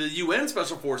going into the UN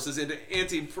special forces, into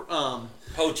anti-poaching.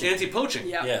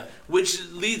 Yeah. Which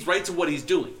leads right to what he's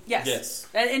doing. Yes.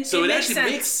 And so it makes actually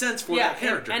sense. makes sense for that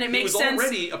character. And it makes he was sense.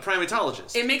 already a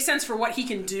primatologist. It makes sense for what he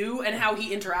can do and how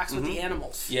he interacts with the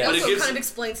animals. It also kind of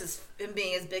explains him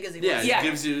being as big as he was.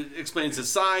 It explains his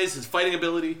size, his fighting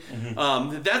ability.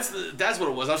 That's what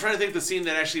it was. I was trying to think of the scene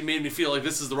that actually made me feel like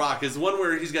this is The Rock. Is the one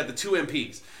where he's got the two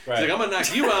MPs. Right. He's like, I'm gonna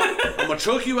knock you out. I'm gonna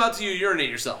choke you out till you urinate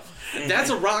yourself. That's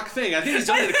a Rock thing. I think he's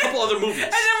done it in a couple other movies.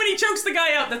 And then when he chokes the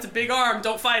guy out, that's a big arm.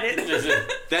 Don't fight it.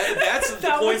 That's the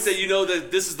point that you know that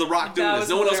this is The Rock doing this.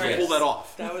 No one else can pull that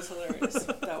off. That was hilarious.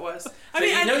 That was. I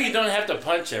mean, you don't have to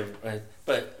punch everybody,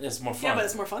 but it's more fun. Yeah, but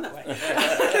it's more fun that way.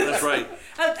 That's right.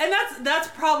 And that's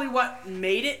probably what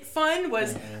made it fun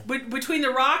was between The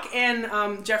Rock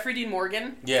and Jeffrey Dean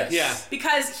Morgan. Yes. Yeah.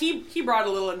 Because he brought a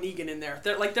little of Negan in there.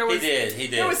 There was he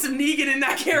did. There was some Negan in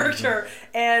that character,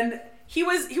 and he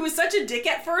was such a dick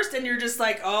at first, and you're just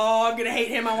like, oh, I'm gonna hate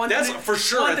him. That's for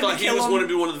sure. I thought he was going to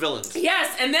be one of the villains.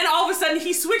 Yes, and then all of a sudden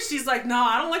he switched. He's like, no,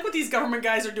 I don't like what these government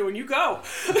guys are doing. You go.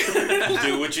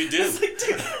 Do what you do.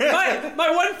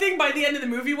 My one thing by the end of the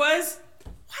movie was,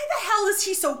 why the hell is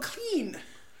he so clean?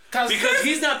 Because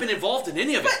he's not been involved in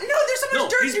any of it. But no, there's so much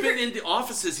dirt. He's been in the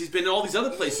offices. He's been in all these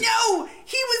other places. No,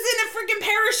 he was in a freaking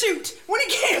parachute when he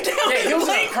came down. Yeah, he in was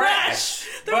a in a plane crash.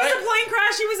 There was a plane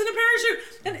crash. He was in a parachute,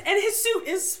 and his suit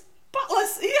is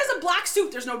spotless. He has a black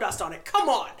suit. There's no dust on it. Come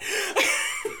on.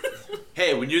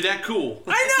 Hey, when you're that cool.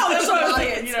 I know. That's what I was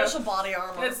saying. You know, special body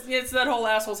armor. It's that whole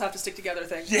assholes have to stick together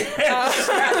thing.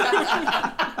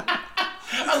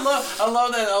 I love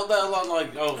that. I'm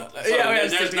like,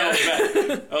 there's no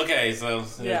back. Okay, so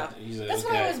yeah. That's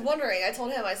what I was wondering. I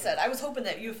told him. I said I was hoping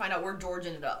that you would find out where George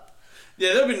ended up.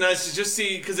 Yeah, that'd be nice to just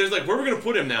see because there's like where we're gonna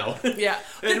put him now. Yeah,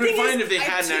 and it'd be fine if they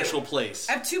had an actual place.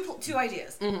 I have two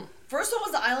ideas. Mm-hmm. First one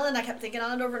was the island. I kept thinking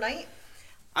on it overnight.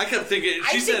 I kept thinking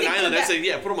she said an island. I said,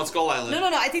 yeah, put him on Skull Island. No.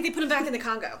 I think they put him back in the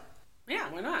Congo.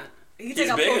 Yeah, why not? He could He's take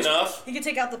out big enough. He could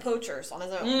take out the poachers on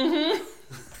his own. Mm-hmm.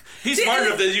 He's See, smart and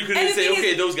enough that you could and the say, thing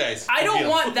okay, is, those guys. I don't Yeah.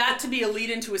 want that to be a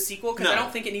lead into a sequel because No. I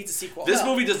don't think it needs a sequel. This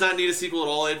movie does not need a sequel at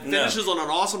all. It finishes on an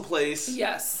awesome place.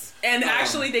 Yes. And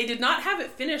actually, they did not have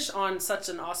it finish on such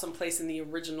an awesome place in the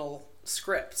original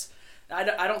script. I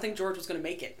don't think George was going to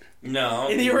make it. No.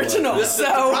 In the original. The So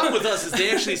problem with us is they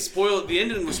actually spoiled. The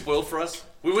ending was spoiled for us.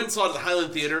 We went and saw it at the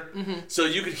Highland Theater, so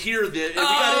you could hear the. And we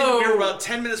got in here about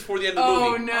 10 minutes before the end of the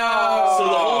movie. Oh no! So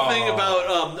the whole thing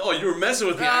about you were messing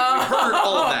with me. We heard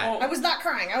all of that. I was not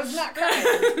crying. I was not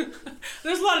crying.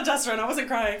 There's a lot of dust around. I wasn't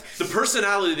crying. The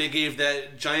personality they gave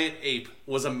that giant ape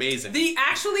was amazing.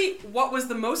 What was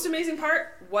the most amazing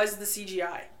part was the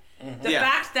CGI. The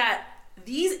fact that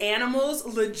these animals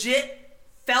legit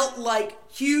felt like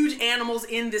huge animals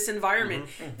in this environment.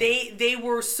 They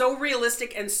were so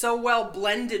realistic and so well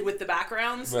blended with the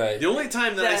backgrounds. Right. The only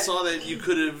time that I saw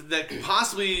that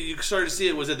possibly you started to see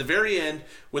it was at the very end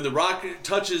when the Rock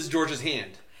touches George's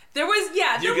hand. There was,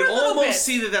 you can almost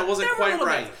see that wasn't quite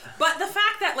right. But the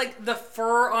fact that like the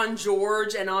fur on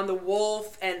George and on the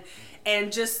wolf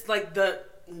and just like the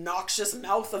noxious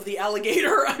mouth of the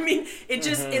alligator, I mean, it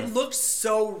just it looked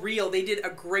so real. They did a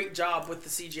great job with the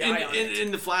CGI on it.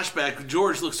 In the flashback,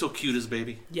 George looks so cute as a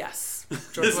baby. Yes.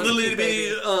 This little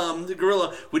baby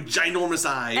gorilla with ginormous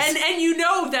eyes. And you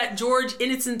know that George,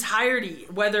 in its entirety,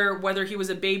 whether he was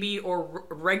a baby or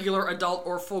regular adult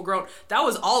or full grown, that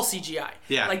was all CGI.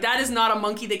 Yeah. Like that is not a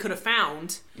monkey they could have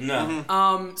found.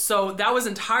 No. So that was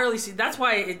entirely. That's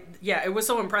why it was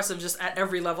so impressive just at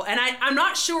every level. And I'm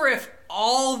not sure if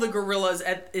all the gorillas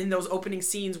in those opening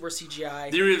scenes were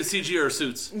CGI. They were either CG or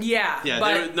suits. Yeah. Yeah.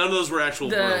 But none of those were actual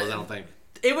gorillas. I don't think.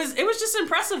 It was just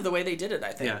impressive the way they did it,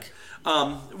 I think. Yeah.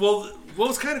 Well, what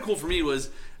was kind of cool for me was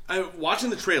watching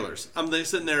the trailers. I'm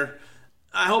sitting there.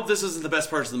 I hope this isn't the best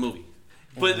parts of the movie.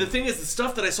 But the thing is, the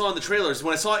stuff that I saw in the trailers,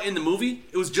 when I saw it in the movie,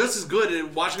 it was just as good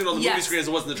in watching it on the movie screen as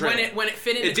it was in the trailer. When it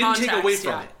fit into it didn't take away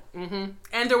from it. Mm-hmm.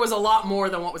 And there was a lot more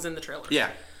than what was in the trailers. Yeah.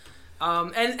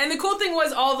 And the cool thing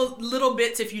was all the little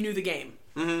bits if you knew the game.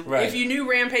 Mm-hmm. Right. If you knew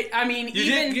Rampage, I mean,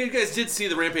 you guys did see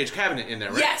the Rampage cabinet in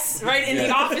there, right? Yes, right in the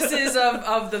offices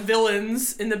of the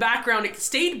villains in the background. It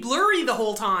stayed blurry the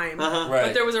whole time, Right.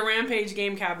 but there was a Rampage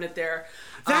game cabinet there.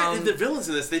 The villains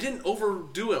in this, they didn't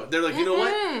overdo it. They're like, you know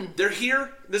what? They're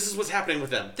here. This is what's happening with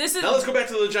them. Now let's go back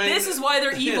to the giant. This is why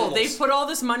they're evil. animals. They put all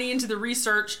this money into the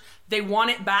research. They want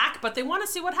it back, but they want to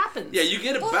see what happens. Yeah, you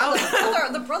get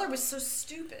The brother was so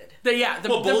stupid. The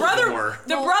both of brother them were.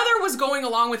 The brother was going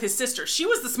along with his sister. She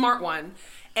was the smart one,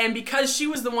 and because she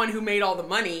was the one who made all the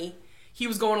money, he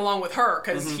was going along with her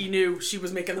because he knew she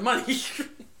was making the money.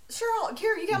 Sure,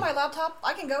 here, you got my laptop.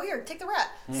 I can go here. Take the rat.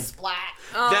 Splat.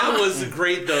 That was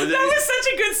great, though. That was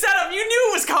such a good setup. You knew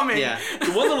it was coming. Yeah.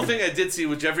 The one little thing I did see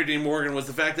with Jeffrey Dean Morgan was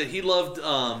the fact that he loved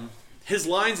his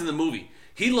lines in the movie.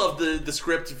 He loved the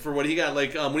script for what he got.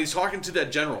 Like when he's talking to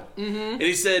that general, and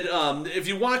he said, if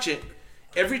you watch it,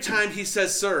 every time he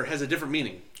says "sir" has a different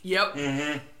meaning. Yep.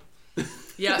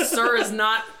 Yeah, sir is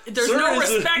not. There's no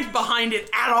respect behind it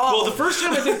at all. Well, the first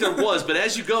time I think there was, but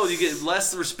as you go, you get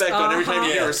less respect on every time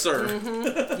you hear a sir.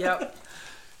 Yep.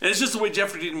 And it's just the way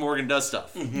Jeffrey Dean Morgan does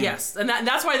stuff. Yes, and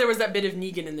that's why there was that bit of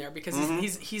Negan in there because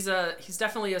he's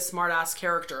definitely a smart ass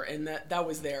character, and that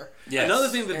was there. Yes. Another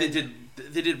thing that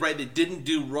they did right, they didn't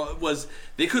do wrong, was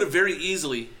they could have very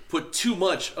easily put too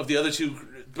much of the other two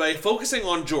by focusing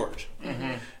on George.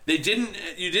 They didn't.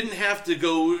 You didn't have to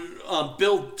go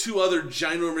build two other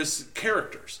ginormous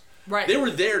characters. Right. They were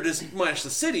there to smash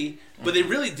the city, but they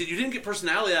really did. You didn't get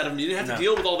personality out of them. You didn't have to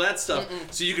deal with all that stuff.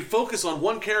 So you could focus on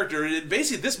one character. And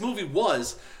basically, this movie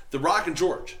was The Rock and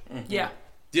George. Yeah.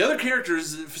 The other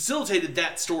characters facilitated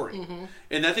that story,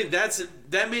 and I think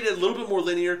that made it a little bit more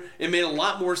linear. It made a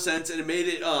lot more sense, and it made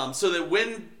it so that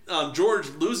when George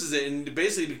loses it and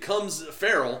basically becomes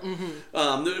feral,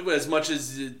 as much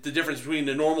as the difference between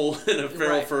a normal and a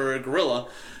feral for a gorilla.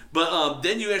 But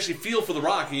then you actually feel for The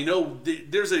Rock, and you know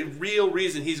there's a real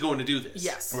reason he's going to do this.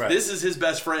 Yes. Right. This is his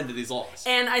best friend that he's lost.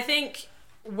 And I think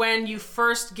when you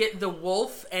first get the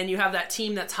wolf and you have that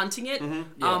team that's hunting it,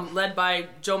 led by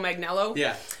Joe Manganiello.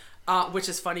 Yeah. Which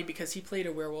is funny because he played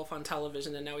a werewolf on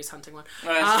television and now he's hunting one.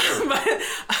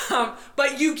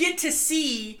 But you get to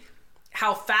see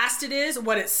how fast it is,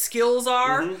 what its skills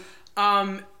are,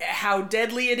 how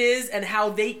deadly it is, and how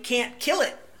they can't kill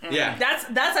it. Yeah, that's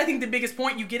I think the biggest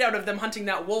point you get out of them hunting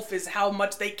that wolf is how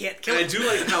much they can't kill it. I do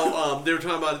like how they were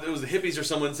talking about it was the hippies or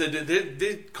someone said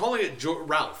they're calling it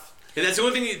Ralph. And that's the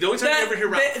only thing. The only time you ever hear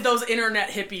Ralph. Those internet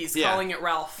hippies calling it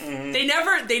Ralph. Mm-hmm.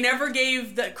 They never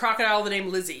gave the crocodile the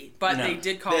name Lizzie, but they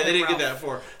did call him They didn't Ralph. get that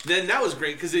for. Then that was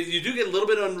great because you do get a little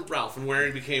bit on Ralph and where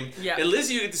he became. Yeah. And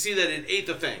Lizzie, you get to see that it ate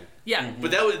the thing. Yeah. But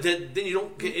then you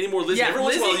don't get any more Lizzie. Yeah, Every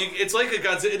once in a while, Lizzie- it's like a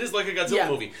Godzilla. It is like a Godzilla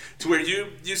movie to where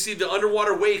you see the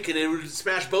underwater wake and it would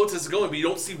smash boats as it's going, but you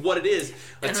don't see what it is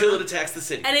until it attacks the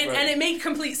city. And it made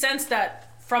complete sense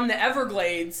that from the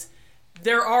Everglades,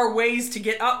 there are ways to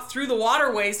get up through the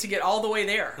waterways to get all the way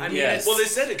there. I mean, well, they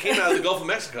said it came out of the Gulf of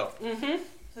Mexico. Mm-hmm.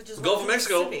 So Gulf of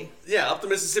Mexico, up the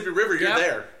Mississippi River, you're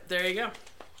there. There you go.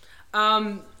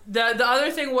 The other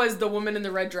thing was the woman in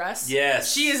the red dress.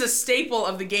 Yes. She is a staple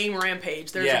of the game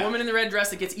Rampage. There's a woman in the red dress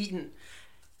that gets eaten.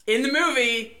 In the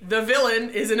movie, the villain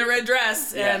is in a red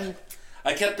dress, and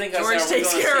I kept thinking, George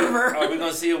takes care of her. Are we going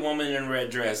to see a woman in a red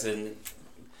dress? And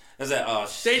I was like, oh,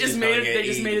 they just she's made gonna it. get They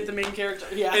just eaten. made it the main character.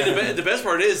 Yeah. And the best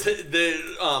part is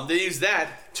they use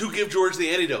that to give George the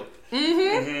antidote.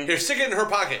 Mm-hmm. Here, stick it in her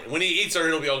pocket. When he eats her,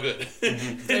 it'll be all good. There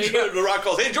And you go. The Rock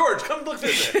calls, "Hey George, come look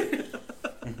this."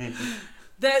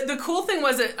 The cool thing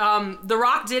was that The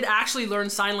Rock did actually learn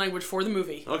sign language for the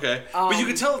movie. Okay, but you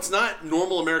can tell it's not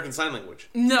normal American Sign Language.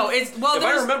 No, it's If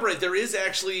I remember it, there is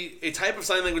actually a type of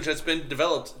sign language that's been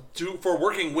developed for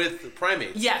working with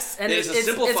primates. Yes, and it's a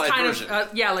simplified kind version.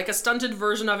 of like a stunted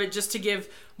version of it, just to give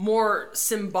more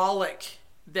symbolic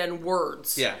than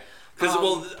words. Yeah. Because,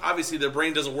 obviously their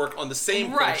brain doesn't work on the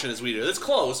same Right. function as we do. It's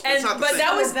close, but it's not the but same.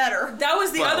 that was better. That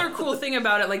was the Well. other cool thing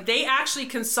about it. Like, they actually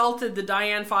consulted the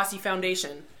Diane Fossey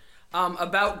Foundation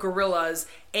about gorillas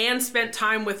and spent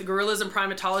time with gorillas and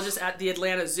primatologists at the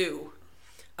Atlanta Zoo,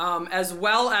 as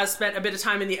well as spent a bit of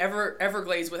time in the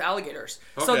Everglades with alligators.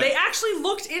 So Okay. they actually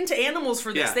looked into animals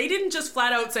for this. Yeah. They didn't just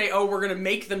flat out say, "Oh, we're going to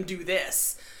make them do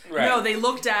this." Right. No, they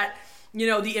looked at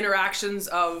the interactions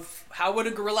of how would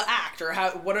a gorilla act, or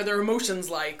what are their emotions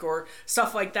like, or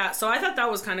stuff like that. So I thought that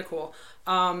was kind of cool.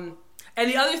 And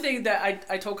the other thing that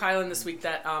I told Kylan this week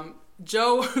that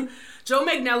Joe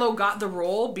Manganiello got the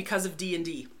role because of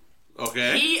D&D.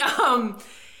 Okay.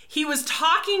 He was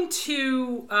talking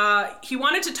to he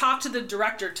wanted to talk to the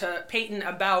director, to Peyton,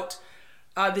 about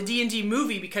the D&D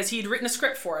movie because he had written a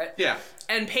script for it. Yeah.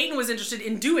 And Peyton was interested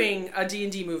in doing a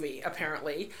D&D movie,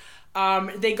 apparently.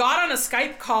 They got on a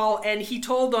Skype call, and he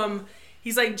told them,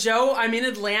 he's like, "Joe, I'm in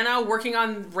Atlanta working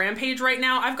on Rampage right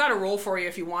now. I've got a role for you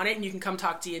if you want it, and you can come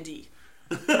talk D&D."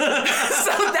 So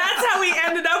that's how we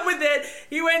ended up with it.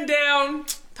 He went down,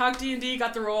 talked D&D,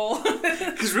 got the role.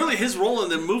 Because really, his role in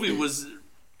the movie was,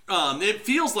 it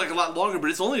feels like a lot longer, but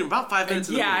it's only about 5 minutes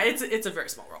in the movie. it's a very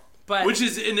small role. But Which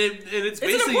is, and it's an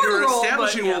basically important your role,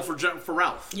 establishing but, yeah. role for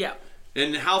Ralph. Yeah.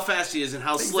 And how fast he is and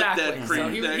how slick Exactly. that So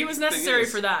cream he was necessary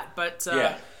for that, but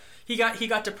he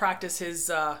got to practice his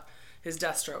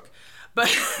Deathstroke. But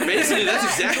Basically, that's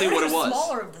exactly what it was.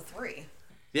 Smaller of the three.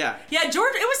 Yeah. Yeah,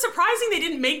 George. It was surprising they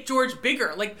didn't make George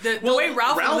bigger. Like the way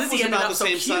Ralph and Lizzie was ended about up the so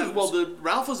same huge. size. Well,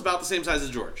 Ralph was about the same size as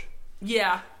George.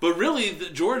 Yeah. But really,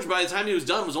 George, by the time he was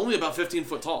done, was only about 15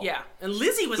 foot tall. Yeah, and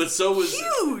Lizzie was But so was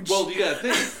huge. Well, you gotta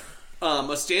think.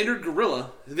 A standard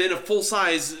gorilla, then a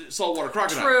full-size saltwater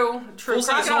crocodile. True.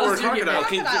 Full-size Crocodiles saltwater do get crocodile.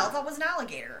 big. Crocodile, that was an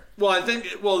alligator. Well, I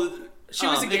think. Well, She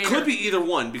was a it gator. could be either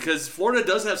one because Florida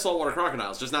does have saltwater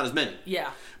crocodiles, just not as many.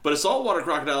 Yeah. But a saltwater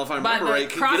crocodile, if I But remember the right,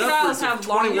 can get crocodiles upwards of have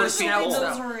 21 longer feet snouts, long.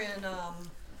 Those were in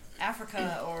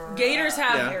Africa or Gators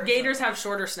have Yeah. gators have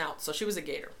shorter snouts, so she was a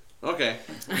gator. Okay,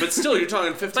 but still, you're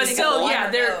talking 15. But still, longer yeah,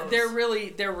 nose.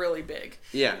 they're really big.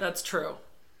 Yeah. That's true.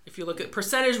 If you look at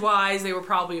percentage-wise, they were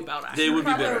probably about accurate. They would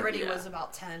be Probably better. already Yeah. was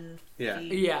about 10 Yeah.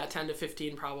 feet. Yeah, 10 to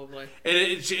 15 probably.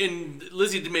 And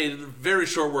Lizzie made very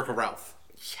short work of Ralph,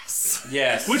 Yes.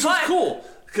 Yes. which was But- cool.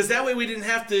 Because that way we didn't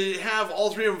have to have all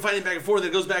three of them fighting back and forth.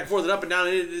 It goes back and forth and up and down.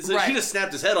 It's like Right. she just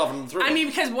snapped his head off and threw I it. mean,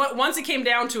 because once it came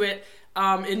down to it,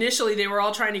 initially they were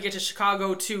all trying to get to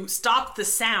Chicago to stop the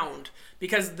sound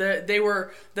because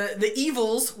the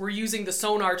evils were using the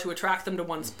sonar to attract them to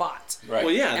one spot. Right.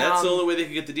 Well, yeah, that's the only way they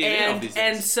could get the DNA off these things.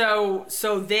 And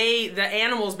so the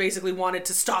animals basically wanted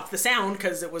to stop the sound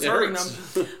because it was It hurting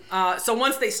hurts. them. So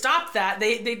once they stopped that,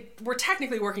 they were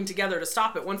technically working together to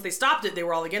stop it. Once they stopped it, they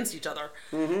were all against each other.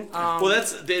 Well,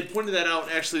 they had pointed that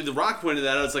out. Actually, The Rock pointed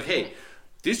that out. It's like, hey,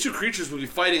 these two creatures would be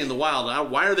fighting in the wild.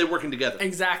 Why are they working together?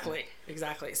 Exactly.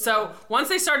 So once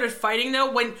they started fighting, though,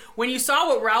 when you saw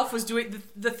what Ralph was doing,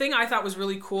 the thing I thought was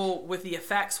really cool with the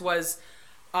effects was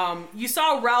you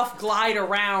saw Ralph glide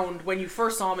around when you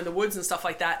first saw him in the woods and stuff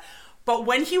like that. but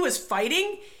when he was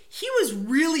fighting, he was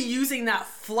really using that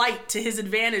flight to his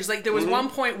advantage. Like, there was one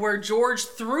point where George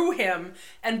threw him,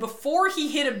 and before he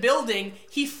hit a building,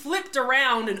 he flipped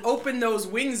around and opened those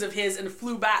wings of his and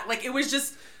flew back. Like, it was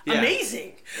just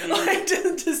amazing, like,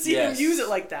 to see him use it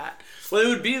like that. Well, it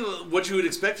would be what you would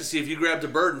expect to see if you grabbed a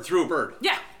bird and threw a bird.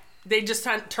 Yeah, they just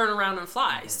turn around and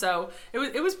fly. So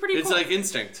it was pretty cool. It's like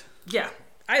instinct. Yeah,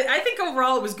 I think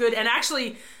overall it was good, and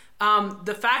actually,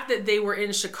 the fact that they were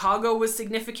in Chicago was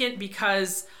significant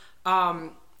because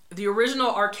the original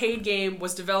arcade game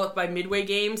was developed by Midway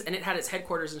Games, and it had its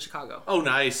headquarters in Chicago. Oh,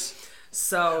 nice.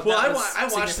 So well, I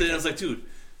watched it and I was like, dude,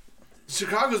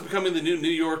 Chicago's becoming the new New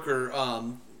York or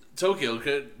Tokyo.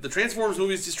 The Transformers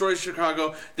movies destroyed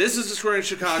Chicago. This is destroying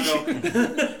Chicago.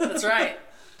 That's right.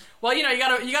 Well, you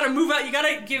gotta move out. You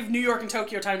gotta give New York and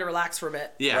Tokyo time to relax for a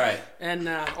bit. Yeah, right. And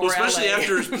especially LA.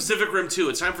 after Pacific Rim 2,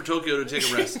 it's time for Tokyo to take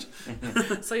a rest.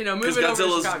 So move it over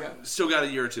to Chicago. Still got a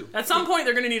year or two. At some point,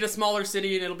 they're gonna need a smaller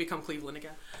city, and it'll become Cleveland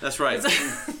again. That's right.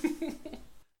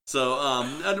 So,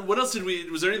 what else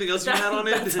was there anything else you had on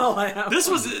it? That's all I have. This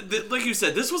was, like you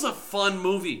said, this was a fun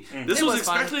movie. This was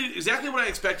exactly what I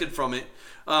expected from it.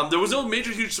 There was no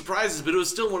major huge surprises, but it was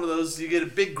still one of those, you get a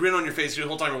big grin on your face the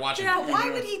whole time you're watching it. Yeah, why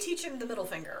would he teach him the middle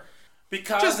finger?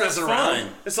 Because just it's messing fun.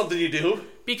 around. It's something you do.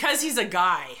 Because he's a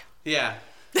guy. Yeah.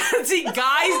 See,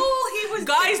 guys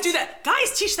do that.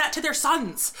 Guys teach that to their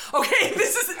sons. Okay,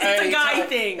 it's a guy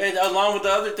thing. And along with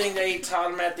the other thing they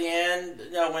taught him at the end,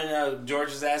 when George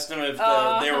was asking him if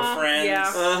they were friends.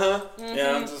 Yeah.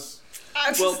 Yeah,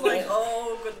 I'm just like,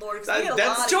 oh, good Lord.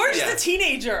 George is a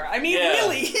teenager. I mean,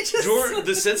 really. George,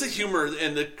 the sense of humor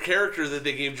and the character that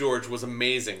they gave George was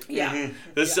amazing. Yeah.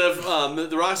 The stuff,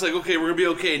 the Rock's like, okay, we're going to be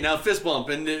okay. Now fist bump.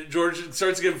 And George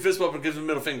starts to give him a fist bump and gives him a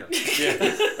middle finger. Yeah.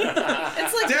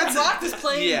 It's like The Rock was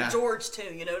playing George,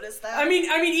 too. You notice that? I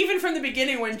mean, even from the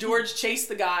beginning when George chased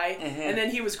the guy and then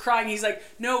he was crying, he's like,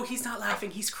 no, he's not laughing.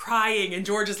 He's crying. And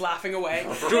George is laughing away.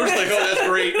 George's like, oh, that's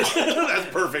great. That's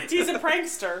perfect. He's a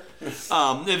prankster.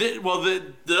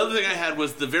 The other thing I had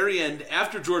was the very end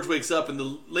after George wakes up and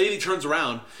the lady turns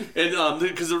around and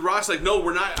because the Rock's like, no,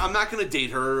 I'm not going to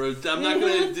date her. I'm not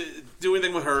going to do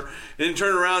anything with her. And then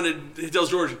turn around and he tells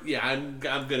George, yeah, I'm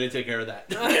going to take care of that.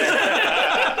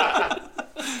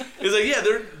 He's like, yeah,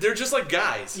 they're just like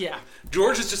guys. Yeah.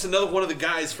 George is just another one of the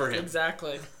guys for him.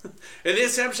 Exactly. And they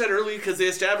established that early because they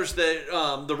established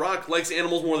that The Rock likes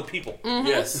animals more than people. Mm-hmm.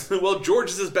 Yes. Well, George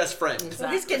is his best friend. Exactly.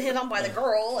 So he's getting hit on by the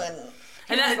girl and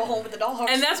go home with the dogs.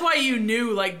 And that's why you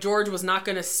knew, like, George was not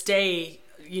going to stay,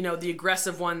 the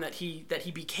aggressive one that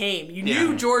he became. You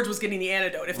knew George was getting the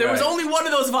antidote. If there was only one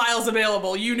of those vials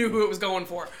available, you knew who it was going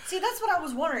for. See, that's what I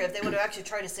was wondering, if they would have actually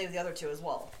tried to save the other two as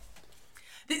well.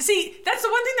 See, that's the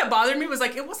one thing that bothered me was,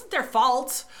 like, it wasn't their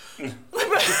fault. But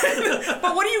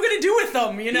what are you going to do with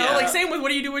them, Yeah. Like, same with what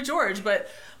do you do with George, But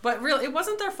really, it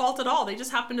wasn't their fault at all. They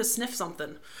just happened to sniff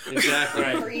something. Exactly.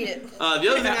 Or eat it. The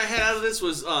other thing I had out of this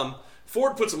was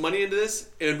Ford put some money into this,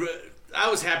 and I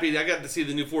was happy I got to see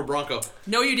the new Ford Bronco.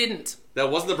 No, you didn't. That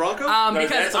wasn't the Bronco?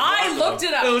 Because I looked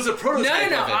it up. It was a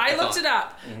prototype. No. Of it, I looked it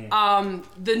up.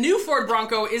 Mm-hmm. The new Ford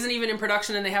Bronco isn't even in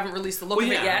production, and they haven't released the look of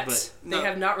it yet. They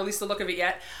have not released the look of it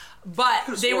yet.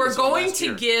 But they were going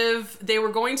to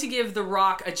give The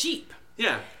Rock a Jeep.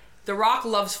 Yeah. The Rock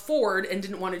loves Ford and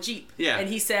didn't want a Jeep. Yeah. And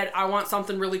he said, I want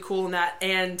something really cool in that.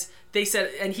 And he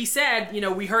said,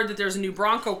 we heard that there's a new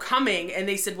Bronco coming. And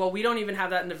they said, well, we don't even have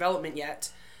that in development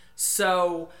yet.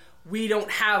 So we don't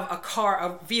have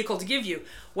a vehicle to give you.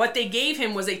 What they gave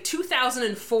him was a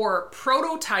 2004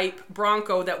 prototype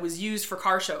Bronco that was used for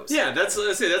car shows. Yeah, that's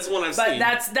the one I've seen.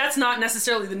 But that's not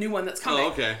necessarily the new one that's coming.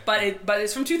 Oh, okay. But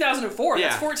it's from 2004. Yeah.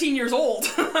 That's 14 years old.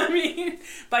 I mean,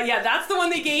 but yeah, that's the one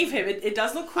they gave him. It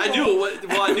does look cool. I knew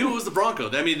it was the Bronco.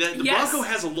 I mean, the Bronco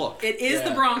has a look. It is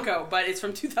the Bronco, but it's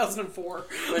from 2004.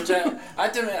 Which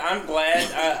I'm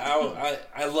glad.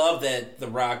 I love that The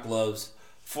Rock loves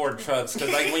Ford trucks,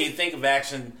 because like when you think of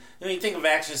action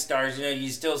stars, you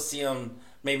still see them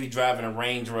maybe driving a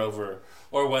Range Rover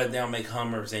or what, they don't make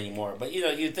Hummers anymore. But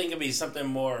you think it'd be something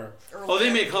more. Oh,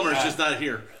 they make Hummers, just not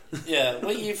here. Yeah,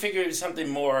 well, you figure it'd be something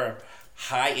more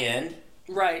high end,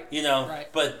 right? Right.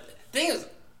 But thing is,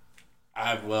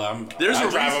 I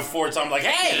drive a Ford, so I'm like,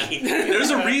 hey! There's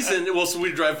a reason, so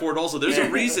we drive Ford also. There's a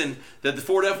reason that the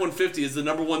Ford F-150 is the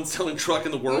 #1 selling truck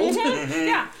in the world. Mm-hmm.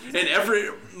 Yeah. And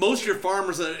most of your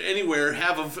farmers anywhere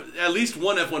have at least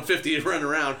one F-150 running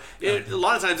around. A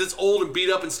lot of times it's old and beat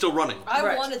up and still running.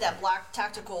 I wanted that black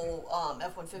tactical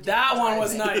F-150. That one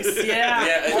was nice.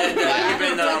 Yeah.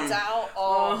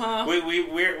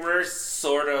 We're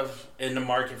sort of in the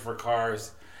market for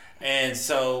cars, and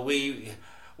so we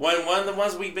One of the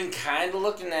ones we've been kind of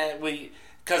looking at,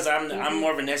 because I'm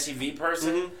more of an SUV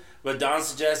person, but Don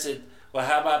suggested, well,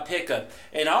 how about pickup?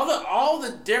 And all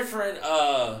the different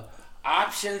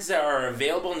options that are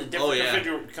available in the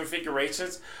different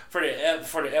configurations for the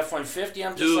F-150.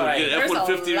 I'm just like, get F-150,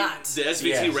 there's a lot. the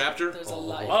SVT Raptor. There's a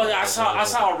lot. Oh, I saw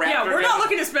a Raptor. Yeah, we're not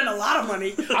looking to spend a lot of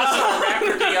money. I saw a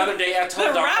Raptor the other day. I told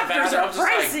The Don about Raptors it. I are was just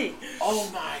pricey. like, oh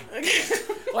my.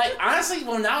 Like, honestly,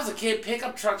 when I was a kid,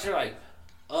 pickup trucks are like,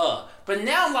 but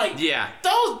now I'm like, they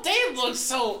look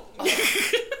so.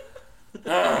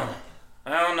 I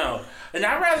don't know. And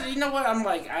I'd rather, you know what? I'm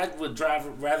like, I would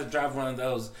rather drive one of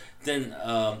those than,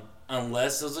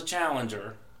 unless it was a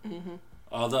Challenger.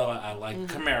 Although I like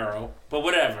Camaro, but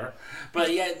whatever.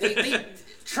 But yeah, they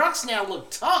trucks now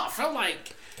look tough. I'm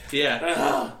like,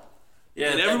 and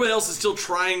everybody else is still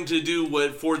trying to do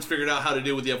what Ford's figured out how to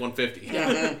do with the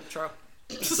F-150. True.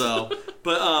 So,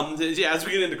 but as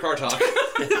we get into car talk,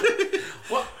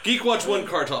 Geek Watch 1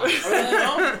 car talk.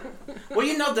 Well,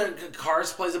 you know, the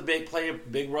cars play a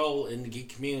big role in the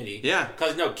geek community. Yeah,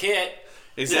 because Kit.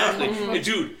 Exactly, and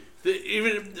dude.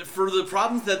 Even for the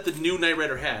problems that the new Knight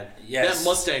Rider had, that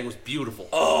Mustang was beautiful.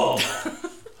 Oh,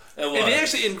 it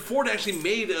was. And Ford actually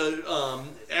made a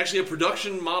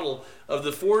production model of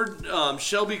the Ford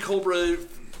Shelby Cobra.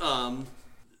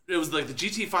 It was like the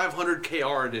GT500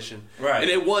 KR edition, right? And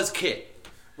it was Kit,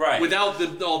 right, without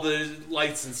all the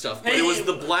lights and stuff. But it was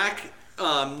the black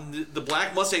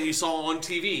Mustang you saw on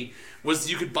TV.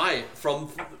 You could buy it from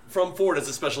Ford as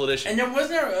a special edition. And there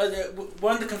wasn't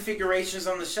one of the configurations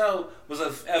on the show was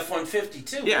a F-150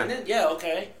 too. Yeah, wasn't it? Yeah,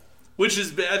 okay. Which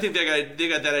is, I think they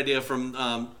got that idea from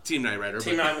Team Knight Rider.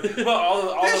 Team Knight Rider.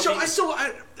 Well,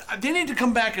 they need to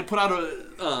come back and put out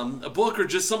a book or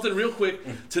just something real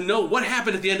quick to know what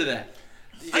happened at the end of that.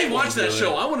 I didn't watch that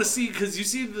show. I want to see, because you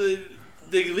see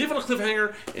they leave it on a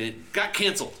cliffhanger and it got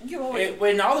canceled.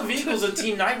 When all the vehicles in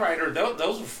Team Knight Rider,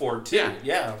 those were Ford too.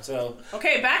 Yeah. So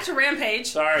okay, back to Rampage.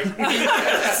 Sorry,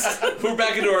 we're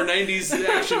back into our '90s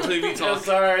action TV talk.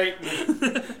 Sorry.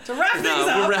 To wrap things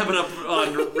up, we're wrapping up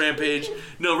on Rampage.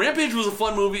 No, Rampage was a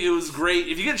fun movie. It was great.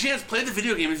 If you get a chance, play the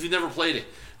video game if you've never played it.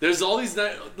 There's all these,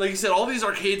 like you said, all these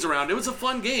arcades around. It was a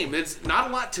fun game. It's not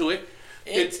a lot to it.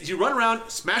 You run around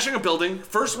smashing a building.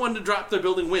 First one to drop their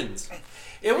building wins.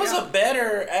 It was a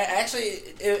better,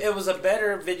 it was a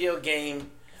better video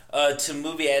game to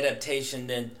movie adaptation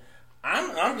than,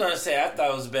 I'm going to say I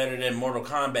thought it was better than Mortal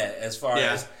Kombat as far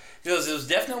as, because it was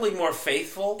definitely more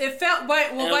faithful. It felt, by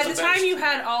the time you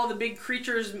had all the big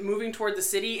creatures moving toward the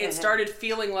city, it started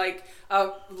feeling like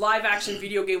a live action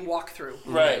video game walkthrough.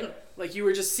 Right. Like you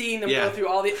were just seeing them go through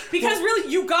all the... Because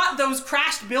really, you got those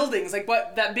crashed buildings. Like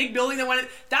that big building that went...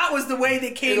 That was the way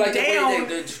they came down in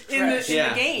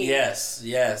the game.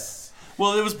 Yes.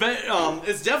 Well, it was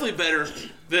it's definitely better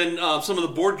than some of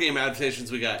the board game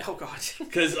adaptations we got. Oh, God.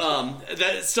 Because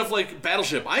that stuff like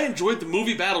Battleship. I enjoyed the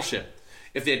movie Battleship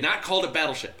if they had not called it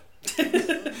Battleship.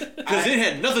 Because it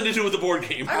had nothing to do with the board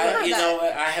game.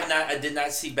 I did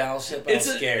not see Battleship. I was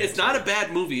scared. It's not a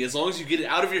bad movie as long as you get it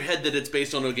out of your head that it's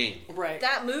based on a game. Right.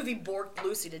 That movie borked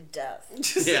Lucy to death.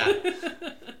 Yeah.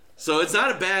 So it's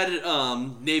not a bad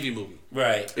Navy movie.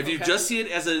 Right. If you just see it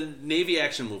as a Navy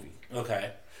action movie.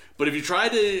 Okay. But if you try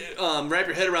to wrap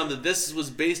your head around that this was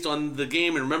based on the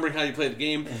game and remembering how you played the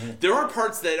game, there are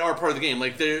parts that are part of the game.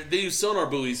 Like they use sonar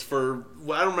buoys for,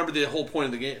 I don't remember the whole point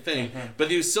of the game thing, but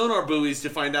they use sonar buoys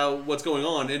to find out what's going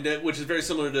on, and which is very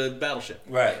similar to Battleship.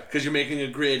 Right. Because you're making a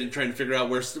grid and trying to figure out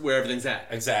where everything's at.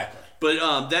 Exactly.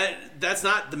 But that's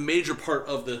not the major part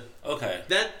of the... Okay.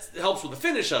 That helps with the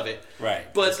finish of it.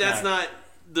 Right. But that's not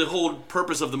the whole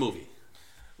purpose of the movie.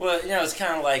 Well, it's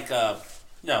kind of like,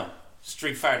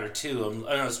 Street Fighter 2.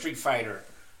 Street Fighter,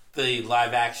 the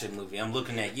live action movie. I'm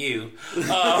looking at you.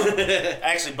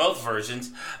 Actually, both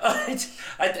versions. I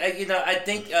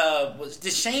think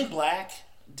did Shane Black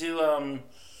do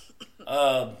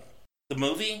the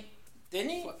movie? Didn't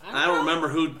he? I don't remember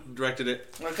who directed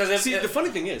it. The funny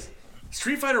thing is,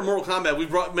 Street Fighter and Mortal Kombat, we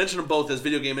mentioned them both as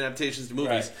video game adaptations to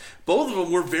movies. Right. Both of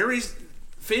them were very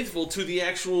faithful to the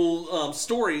actual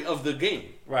story of the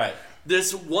game. Right.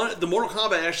 The Mortal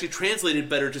Kombat actually translated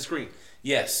better to screen.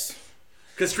 Yes.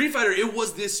 Because Street Fighter, it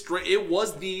was the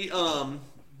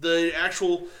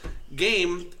actual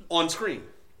game on screen,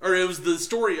 or it was the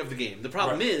story of the game. The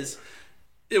problem is,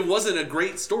 it wasn't a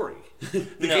great story. The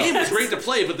game was great to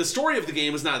play, but the story of the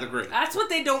game was not that great. That's what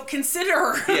they don't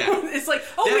consider. Yeah. It's like,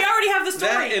 we already have the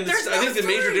story. I think the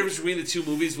major difference between the two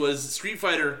movies was Street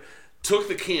Fighter took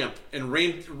the camp and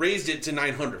raised it to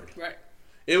 900. Right.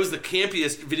 It was the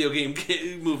campiest video game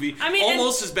movie. I mean,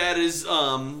 almost as bad as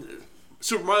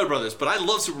Super Mario Brothers, but I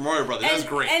love Super Mario Brothers. That's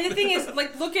great. And the thing is,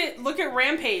 like, look at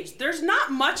Rampage. There's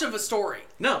not much of a story.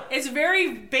 No. It's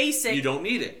very basic. You don't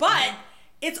need it. But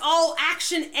it's all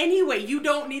action anyway. You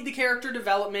don't need the character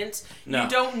development. No. You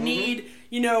don't need,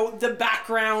 the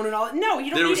background and all. No, you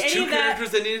don't need any of that. There was 2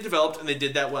 characters that needed developed, and they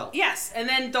did that well. Yes, and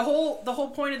then the whole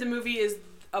point of the movie is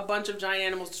a bunch of giant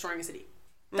animals destroying a city.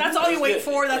 That's all you wait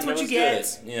for. That's what you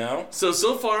get. Good,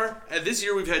 So far, this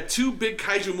year, we've had 2 big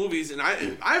kaiju movies, and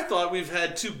I've thought we've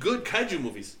had 2 good kaiju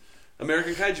movies.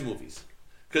 American kaiju movies.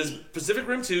 Because Pacific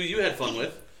Rim 2, you had fun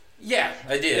with. Yeah,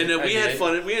 I did. And we had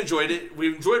fun. We enjoyed it.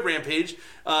 We enjoyed Rampage.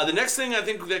 The next thing I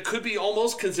think that could be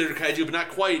almost considered kaiju, but not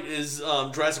quite, is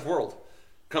Jurassic World,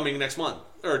 coming next month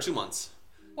or 2 months.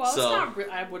 Well, it's not.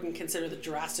 I wouldn't consider the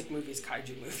Jurassic movies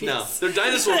kaiju movies. No, they're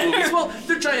dinosaur movies. Well,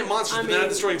 they're giant monsters, but they're not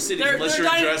destroying cities unless you're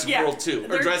in Jurassic World 2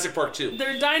 or Jurassic Park 2.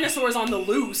 They're dinosaurs on the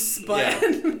loose, but.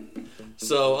 Yeah.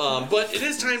 So, but it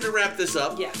is time to wrap this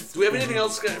up. Yes. Do we have anything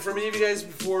else for any of you guys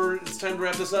before it's time to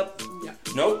wrap this up? Yeah.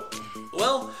 Nope.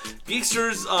 Well,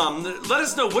 Geeksters, let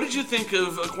us know, what did you think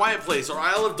of A Quiet Place or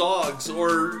Isle of Dogs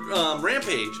or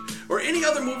Rampage or any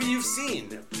other movie you've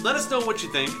seen? Let us know what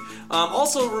you think.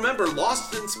 Also, remember,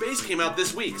 Lost in Space came out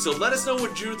this week, so let us know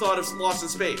what you thought of Lost in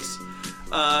Space.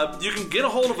 You can get a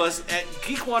hold of us at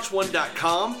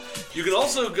geekwatch1.com. You can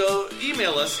also go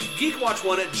email us,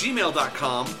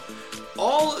 geekwatch1@gmail.com.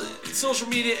 All social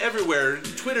media everywhere,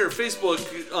 Twitter, Facebook,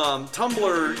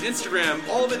 Tumblr, Instagram,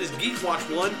 all of it is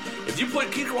GeekWatch1. If you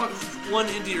put GeekWatch1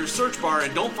 into your search bar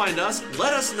and don't find us,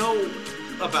 let us know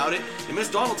about it, and Miss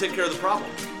Dawn will take care of the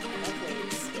problem.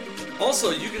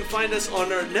 Also, you can find us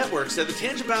on our networks at the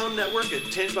Tangent Bound Network at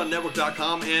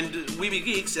tangentboundnetwork.com and Weeby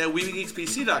Geeks at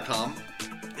weebygeekspc.com.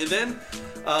 And then,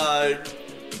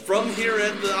 from here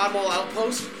at the Oddball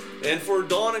Outpost, and for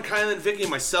Dawn and Kylan and Vicky and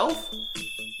myself,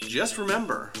 just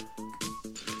remember,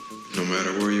 no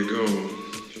matter where you go,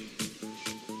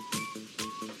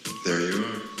 there you are.